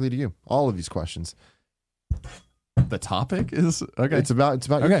directed directly to you. All of these questions. The topic is... Okay. It's about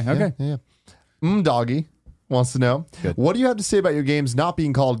Okay, you. okay. Yeah. Doggy wants to know, Good. what do you have to say about your games not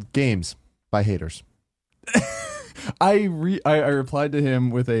being called games by haters? I replied to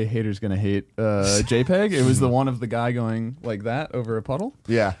him with a haters gonna hate JPEG. It was the one of the guy going like that over a puddle.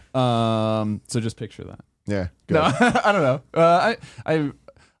 Yeah. So just picture that. Yeah. Good. No, I don't know.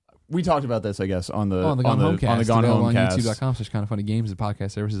 we talked about this, I guess, on the Gone Home Cast. on the Gone Home on Cast. YouTube.com/kindoffunnygames and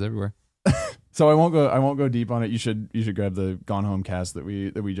podcast services everywhere. So I won't go deep on it. You should grab the Gone Home Cast that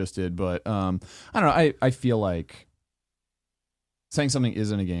we just did. But I don't know. I feel like saying something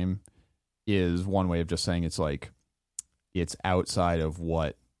isn't a game is one way of just saying it's like it's outside of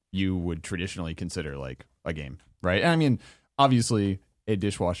what you would traditionally consider like a game, right? And I mean, obviously, a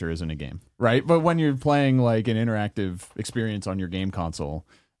dishwasher isn't a game, right? But when you're playing like an interactive experience on your game console,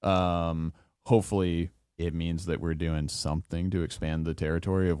 hopefully it means that we're doing something to expand the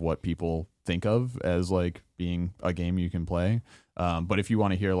territory of what people think of as like being a game you can play. But if you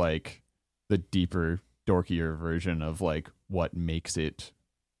want to hear like the deeper, dorkier version of like what makes it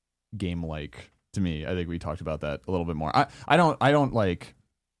game-like to me, I think we talked about that a little bit more. I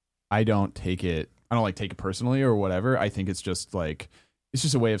don't take it personally or whatever. I think it's just like it's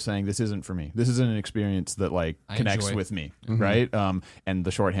just a way of saying this isn't for me. This isn't an experience that like connects with me, right? And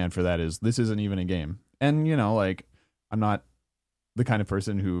the shorthand for that is this isn't even a game. And you know, like I'm not the kind of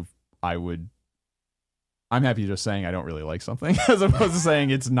person who I'm happy just saying I don't really like something as opposed to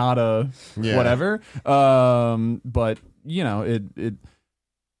saying it's not a whatever. But you know,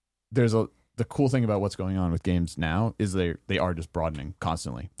 the cool thing about what's going on with games now is they are just broadening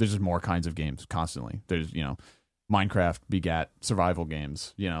constantly. There's just more kinds of games constantly. There's, you know, Minecraft begat survival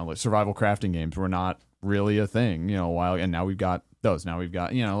games, you know, like survival crafting games were not really a thing, you know, a while, and now we've got those. Now we've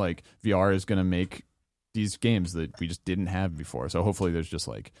got, you know, like VR is going to make these games that we just didn't have before. So hopefully there's just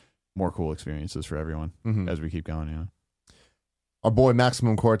like more cool experiences for everyone as we keep going, you know. Our boy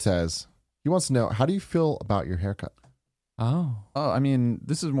Maximum Cortez, he wants to know, how do you feel about your haircut? Oh, I mean,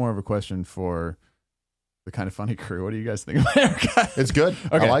 this is more of a question for the Kind of Funny crew. What do you guys think of my haircut? It's good.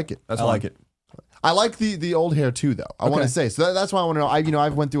 Okay. I like it. I like it. I like the old hair too, though. I want to say so. That's why I want to know.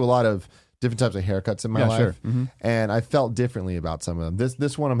 I've went through a lot of different types of haircuts in my life, and I felt differently about some of them.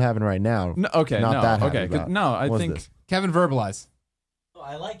 This one I'm having right now. No, not that happy okay. about. No, I think this? Kevin, verbalize. Oh,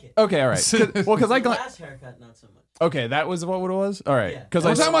 I like it. Okay, all right. Well, because The last haircut, not so much. Okay, that was what it was. All right, Yeah. because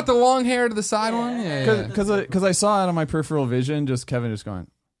We're talking about the long hair to the side one. Yeah. because I saw it on my peripheral vision. Just Kevin just going.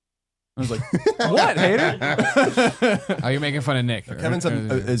 I was like, "What, hater?" Oh, you're making fun of Nick. Kevin's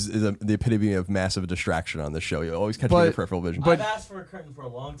the epitome of massive distraction on this show. You always catch him in your peripheral vision. I've asked for a curtain for a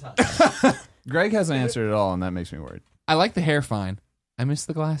long time. Greg hasn't answered at all, and that makes me worried. I like the hair fine. I miss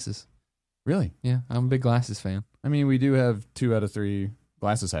the glasses. Really? Yeah, I'm a big glasses fan. I mean, we do have 2 out of 3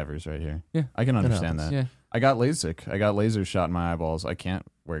 glasses havers right here. Yeah. I can understand that. Yeah. I got LASIK. I got lasers shot in my eyeballs. I can't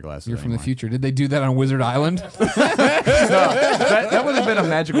wear glasses You're from anymore. the future. Did they do that on Wizard Island? that would have been a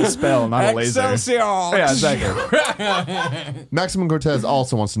magical spell, not a laser. Excelsior! Yeah, exactly. Maximum Cortez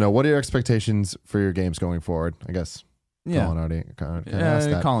also wants to know, what are your expectations for your games going forward? I guess Colin already kind of asked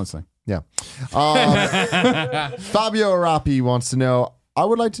that. Colin's thing. Yeah. Fabio Arapi wants to know, I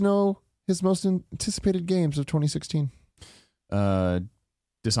would like to know his most anticipated games of 2016.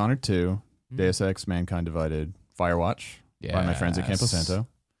 Dishonored 2, Deus Ex, Mankind Divided, Firewatch by my friends at Campo Santo.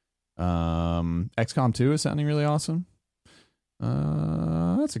 XCOM 2 is sounding really awesome.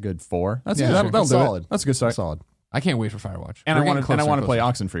 That's a good 4. That's Yeah, that'll do solid. it. That's a good start. Solid. I can't wait for Firewatch. And We're I getting want closer to play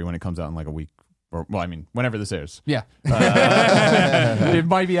closer. Oxenfree when it comes out in like a week. Or, well, I mean, whenever this airs. Yeah. It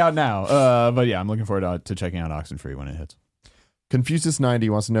might be out now. But yeah, I'm looking forward to checking out Oxenfree when it hits. Confucius90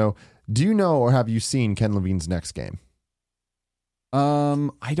 wants to know, do you know or have you seen Ken Levine's next game?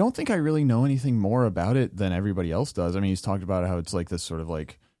 I don't think I really know anything more about it than everybody else does. I mean, he's talked about how it's like this sort of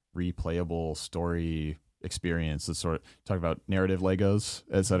like replayable story experience. That's sort of talk about narrative Legos,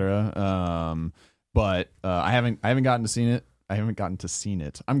 etc. But I haven't gotten to see it. I haven't gotten to see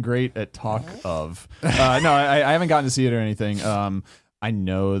it. I'm great at talk of. No, I haven't gotten to see it or anything. I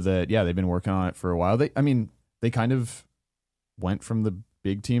know that they've been working on it for a while. They kind of went from the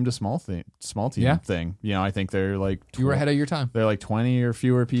big team to small team thing. You know, I think they're like You were ahead of your time. They're like 20 or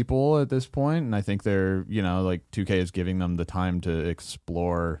fewer people at this point, and I think they're, you know, like 2K is giving them the time to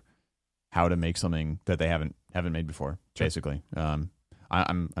explore how to make something that they haven't made before. Sure. Basically, I'm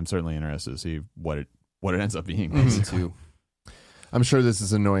certainly interested to see what it ends up being. Too. I'm sure this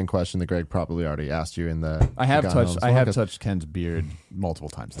is an annoying question that Greg probably already asked you in the. I have touched Ken's beard multiple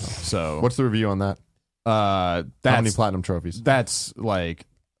times though. So what's the review on that? How many platinum trophies? That's like.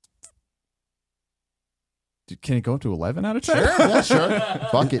 Can it go up to 11 out of 10? Sure, yeah, sure.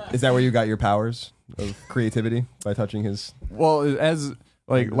 Fuck it. Is that where you got your powers of creativity, by touching his? Well, as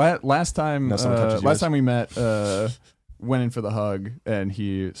like last time, Now someone touches yours. we met, went in for the hug, and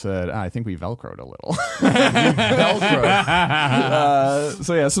he said, "I think we velcroed a little." Velcro.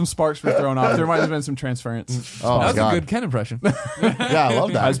 So yeah, some sparks were thrown off. There might have been some transference. Oh my That was god. a good Ken impression. Yeah, I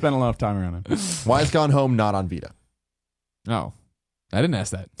love that. I spent a lot of time around him. Why is Gone Home not on Vita? Oh. I didn't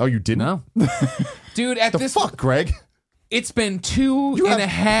ask that. Oh, you didn't? No. Dude, at The this fuck, Greg? it's been two You and have a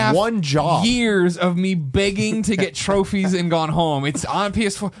half one job. years of me begging to get trophies and gone home. It's on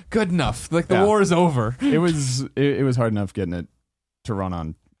PS4. Good enough. Like the Yeah. war is over. It was hard enough getting it to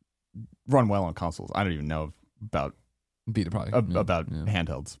run well on consoles. I don't even know about Beat it probably.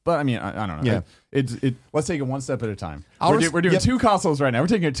 handhelds, but I mean, I don't know. Yeah. Let's take it one step at a time. I'll We're doing two consoles right now. We're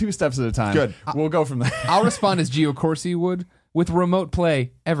taking it 2 steps at a time. Good. We'll go from there. I'll respond as Gio Corsi would. With remote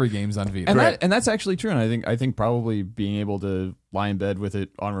play, every game's on Vita. And that's actually true. And I think probably being able to lie in bed with it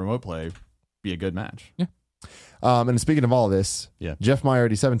on remote play be a good match. Yeah. And speaking of all this, Yeah. Jeff Meyer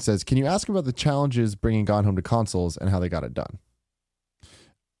 87 says, "Can you ask about the challenges bringing Gone Home to consoles and how they got it done?"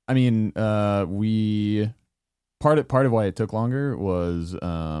 I mean, we part of why it took longer was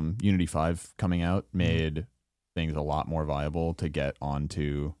Unity 5 coming out made things a lot more viable to get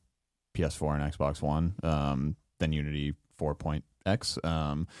onto PS4 and Xbox One than Unity 4.x.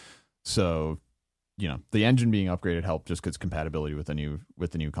 So, the engine being upgraded helped just because compatibility with the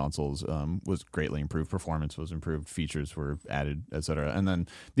new consoles was greatly improved. Performance was improved. Features were added, etc. And then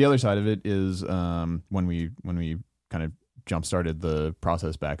the other side of it is when we kind of jump started the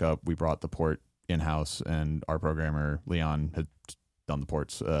process back up, we brought the port in-house, and our programmer Leon had done the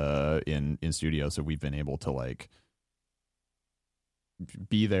ports in studio, so we've been able to like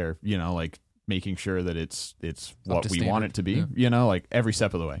be there, like making sure that it's what we want it to be, like every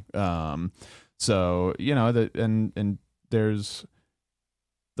step of the way. So and there's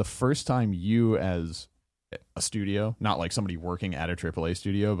the first time you as a studio, not like somebody working at a AAA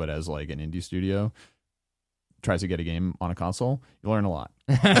studio, but as like an indie studio tries to get a game on a console, you learn a lot.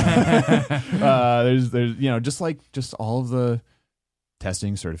 There's just all of the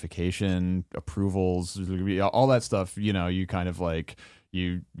testing, certification, approvals, all that stuff. You kind of like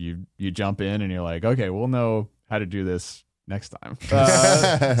you jump in and you're like, okay, we'll know how to do this next time.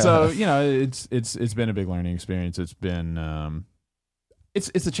 So it's been a big learning experience. It's been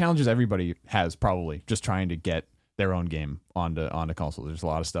it's the challenges everybody has, probably just trying to get their own game onto consoles. There's a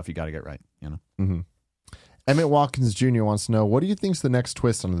lot of stuff you got to get right. Mm-hmm. Emmett Watkins Jr. wants to know, what do you think's the next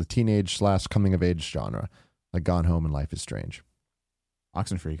twist on the teenage/coming of age genre, like Gone Home and Life is Strange?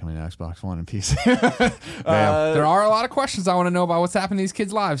 Oxenfree coming to Xbox One and PC. There are a lot of questions I want to know about what's happening in these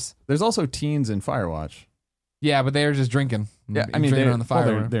kids' lives. There's also teens in Firewatch. Yeah, but they're just drinking. Yeah, I mean, drinking on the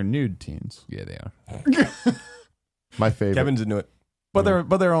fire. they're nude teens. Yeah, they are. My favorite. Kevin's into it. But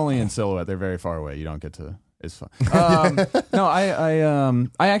they're only in silhouette. They're very far away. You don't get to. It's fun. No, I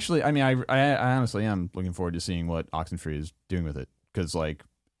actually, I mean, I honestly am looking forward to seeing what Oxenfree is doing with it, because like,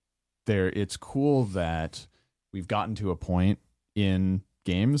 it's cool that we've gotten to a point in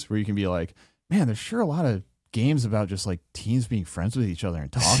games where you can be like, man, there's sure a lot of games about just like teens being friends with each other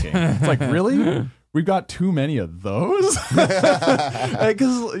and talking. It's like, really? We've got too many of those,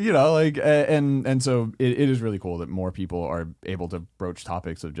 because and so it is really cool that more people are able to broach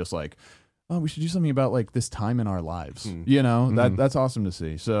topics of just like, oh, we should do something about like this time in our lives. That's awesome to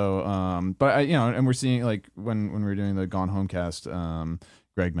see. So, but and we're seeing like when we were doing the Gone Home cast,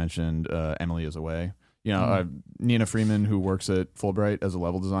 Greg mentioned Emily is Away. Nina Freeman, who works at Fulbright as a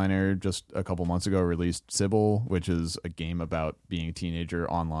level designer, just a couple months ago released Sybil, which is a game about being a teenager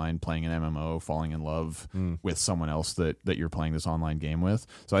online, playing an MMO, falling in love with someone else that you're playing this online game with.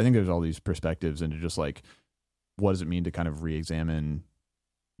 So I think there's all these perspectives into just like, what does it mean to kind of re-examine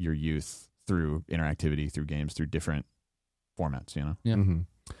your youth through interactivity, through games, through different formats, Yeah. Mm-hmm.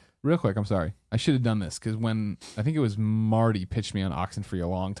 Real quick, I'm sorry. I should have done this, because when I think it was Marty pitched me on Oxenfree a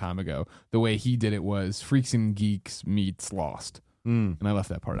long time ago, the way he did it was Freaks and Geeks meets Lost, and I left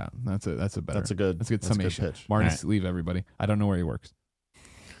that part out. That's a good summation. Pitch. Marty, All right. leave everybody. I don't know where he works.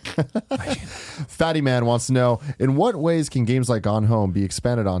 Fatty Man wants to know, in what ways can games like Gone Home be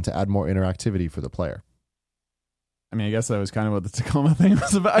expanded on to add more interactivity for the player? I mean, I guess that was kind of what the Tacoma thing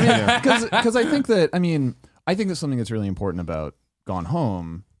was about. I mean, because I think that something that's really important about Gone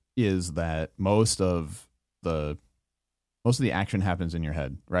Home is that most of the action happens in your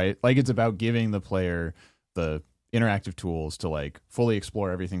head, right? Like, it's about giving the player the interactive tools to like fully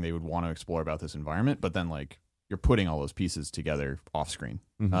explore everything they would want to explore about this environment, but then like you're putting all those pieces together off screen.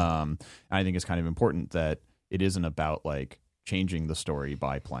 Mm-hmm. And I think it's kind of important that it isn't about like changing the story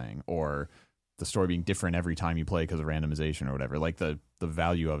by playing, or the story being different every time you play because of randomization or whatever. Like the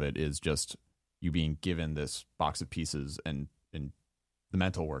value of it is just you being given this box of pieces and the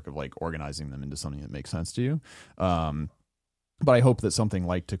mental work of like organizing them into something that makes sense to you. But I hope that something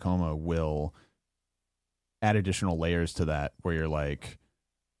like Tacoma will add additional layers to that, where you're like,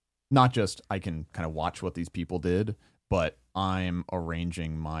 not just I can kind of watch what these people did, but I'm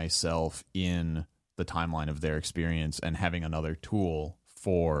arranging myself in the timeline of their experience and having another tool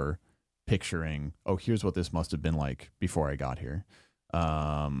for picturing, oh, here's what this must have been like before I got here. But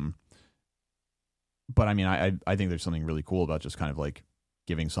I mean, I think there's something really cool about just kind of like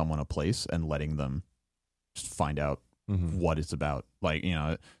giving someone a place and letting them just find out what it's about. Like, you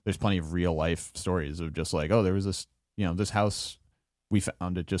know, there's plenty of real life stories of just like, oh, there was this, you know, this house we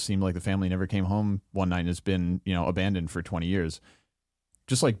found, it just seemed like the family never came home one night and it's been, you know, abandoned for 20 years.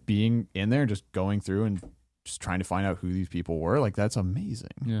 Just like being in there, just going through and just trying to find out who these people were, like that's amazing,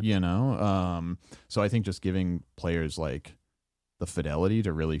 you know? So I think just giving players like the fidelity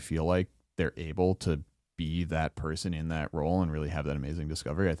to really feel like they're able to be that person in that role and really have that amazing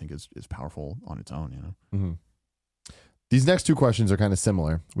discovery, I think is powerful on its own, you know? Mm-hmm. These next two questions are kind of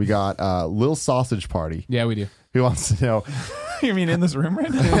similar. We got Lil Sausage Party. Yeah, we do. Who wants to know? You mean in this room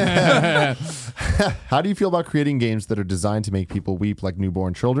right now? How do you feel about creating games that are designed to make people weep like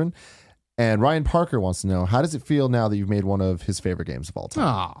newborn children? And Ryan Parker wants to know, how does it feel now that you've made one of his favorite games of all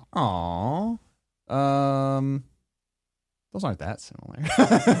time? Aww. Those aren't that similar.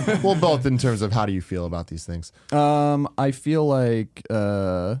 Well, both in terms of how do you feel about these things? I feel like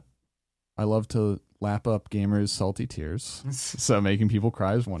I love to lap up gamers' salty tears. So making people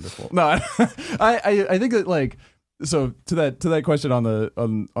cry is wonderful. No, I think that like, so to that question on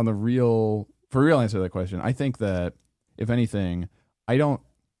the real answer to that question, I think that if anything, I think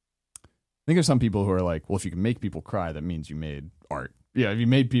there's some people who are like, well, if you can make people cry, that means you made art. Yeah, if you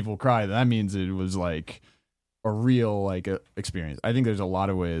made people cry, that means it was like a real like experience. I think there's a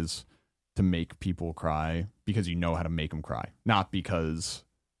lot of ways to make people cry because you know how to make them cry, not because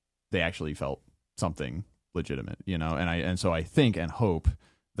they actually felt something legitimate, you know. And so I think and hope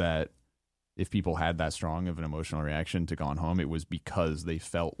that if people had that strong of an emotional reaction to Gone Home, it was because they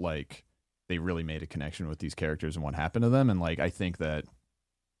felt like they really made a connection with these characters and what happened to them. And like, I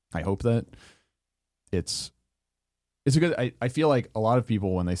hope that it's a good, I feel like a lot of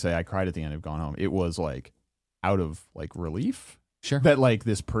people, when they say I cried at the end of Gone Home, it was like out of like relief. Sure. That like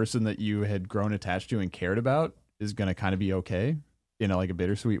this person that you had grown attached to and cared about is going to kind of be okay in a, like a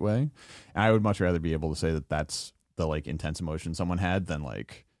bittersweet way. And I would much rather be able to say that that's the like intense emotion someone had than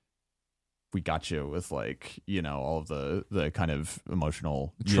like, we got you with like, you know, all of the kind of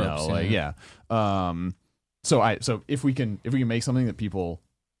emotional, you tropes, know, like, yeah. So if we can make something that people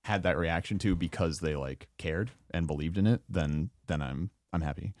had that reaction to because they like cared and believed in it, then I'm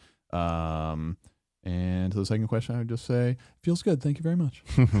happy. And to the second question, I would just say, feels good. Thank you very much.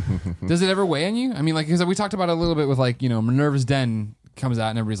 Does it ever weigh on you? I mean, like, because we talked about it a little bit with like, you know, Minerva's Den comes out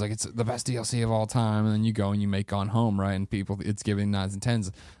and everybody's like, it's the best DLC of all time, and then you go and you make Gone Home, right? And people, it's giving 9s and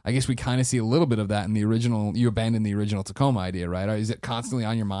 10s. I guess we kind of see a little bit of that in the original. You abandoned the original Tacoma idea, right? Or is it constantly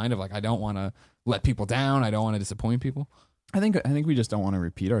on your mind of like, I don't want to let people down, I don't want to disappoint people? I think we just don't want to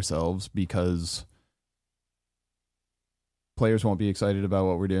repeat ourselves because players won't be excited about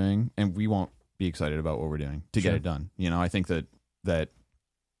what we're doing, and we won't be excited about what we're doing to get it done. You know, I think that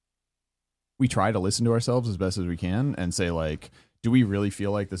we try to listen to ourselves as best as we can and say like, do we really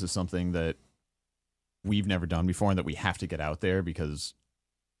feel like this is something that we've never done before and that we have to get out there because,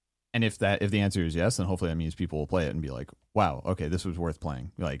 and if the answer is yes, then hopefully that means people will play it and be like, wow, okay, this was worth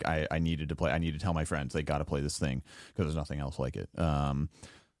playing. Like I needed to play. I need to tell my friends they got to play this thing because there's nothing else like it.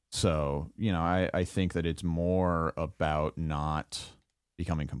 So, you know, I think that it's more about not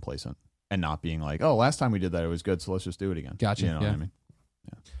becoming complacent and not being like, oh, last time we did that, it was good, so let's just do it again. Gotcha. You know what I mean?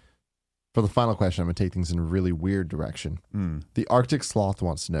 Yeah. For the final question, I'm going to take things in a really weird direction. The Arctic Sloth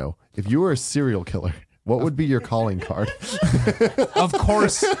wants to know, if you were a serial killer, what would be your calling card? Of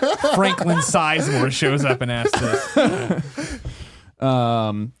course, Franklin Sizemore shows up and asks this.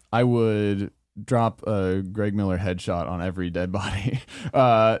 I would drop a Greg Miller headshot on every dead body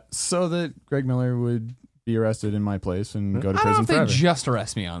so that Greg Miller would be arrested in my place and go to I don't know prison if forever. they'd just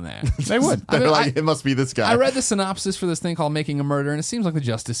arrest me on that. They would. I mean, like, it must be this guy. I read the synopsis for this thing called Making a Murder, and it seems like the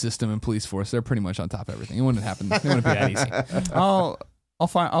justice system and police force, they're pretty much on top of everything. It wouldn't happen. It wouldn't be that easy.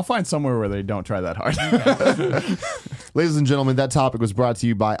 I'll find somewhere where they don't try that hard. Ladies and gentlemen, that topic was brought to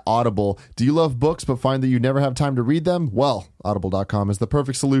you by Audible. Do you love books but find that you never have time to read them? Well, Audible.com is the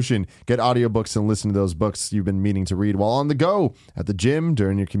perfect solution. Get audiobooks and listen to those books you've been meaning to read while on the go, at the gym,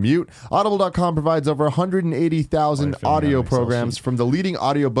 during your commute. Audible.com provides over 180,000 audio programs from the leading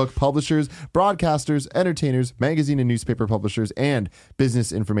audiobook publishers, broadcasters, entertainers, magazine and newspaper publishers, and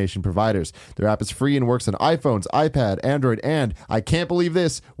business information providers. Their app is free and works on iPhones, iPad, Android, and, I can't believe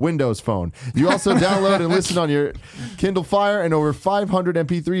this, Windows Phone. You also download and listen on your Kindle Fire and over 500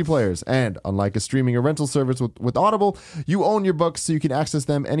 MP3 players. And unlike a streaming or rental service with Audible, you own your books so you can access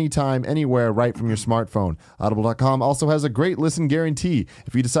them anytime, anywhere, right from your smartphone. Audible.com also has a great listen guarantee.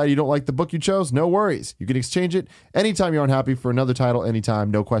 If you decide you don't like the book you chose, no worries. You can exchange it anytime you're unhappy for another title,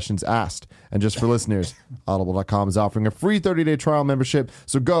 anytime, no questions asked. And just for listeners, Audible.com is offering a free 30-day trial membership,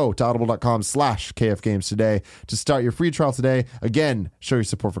 so go to audible.com/KFgames today to start your free trial today. Again, show your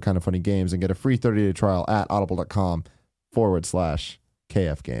support for Kind of Funny Games and get a free 30-day trial at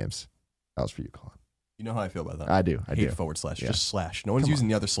audible.com/KFgames. That was for you, Colin. You know how I feel about that. I do. hate // Yeah. Just slash. No one's using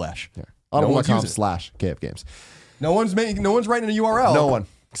the other slash. Yeah. No one's using it. Audible.com/KFgames. No one's writing a URL. No one.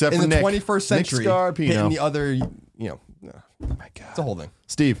 Except in for the Nick. 21st century. Nick Scarpino. Hitting the other, oh my God. it's a whole thing.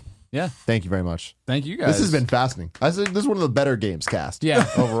 Steve, Yeah. thank you very much. Thank you guys. This has been fascinating. I think this is one of the better Gamescast. Yeah.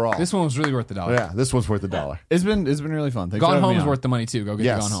 Overall. This one was really worth the dollar. Yeah, this one's worth $1. It's been really fun. Thanks for Gone having me Home's on. worth the money too. Go get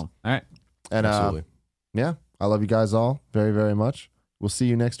Yes. Gone Home. All right. And Absolutely. yeah, I love you guys all very, very much. We'll see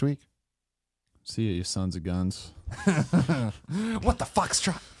you next week. See you sons of guns. What the fuck's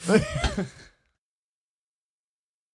try?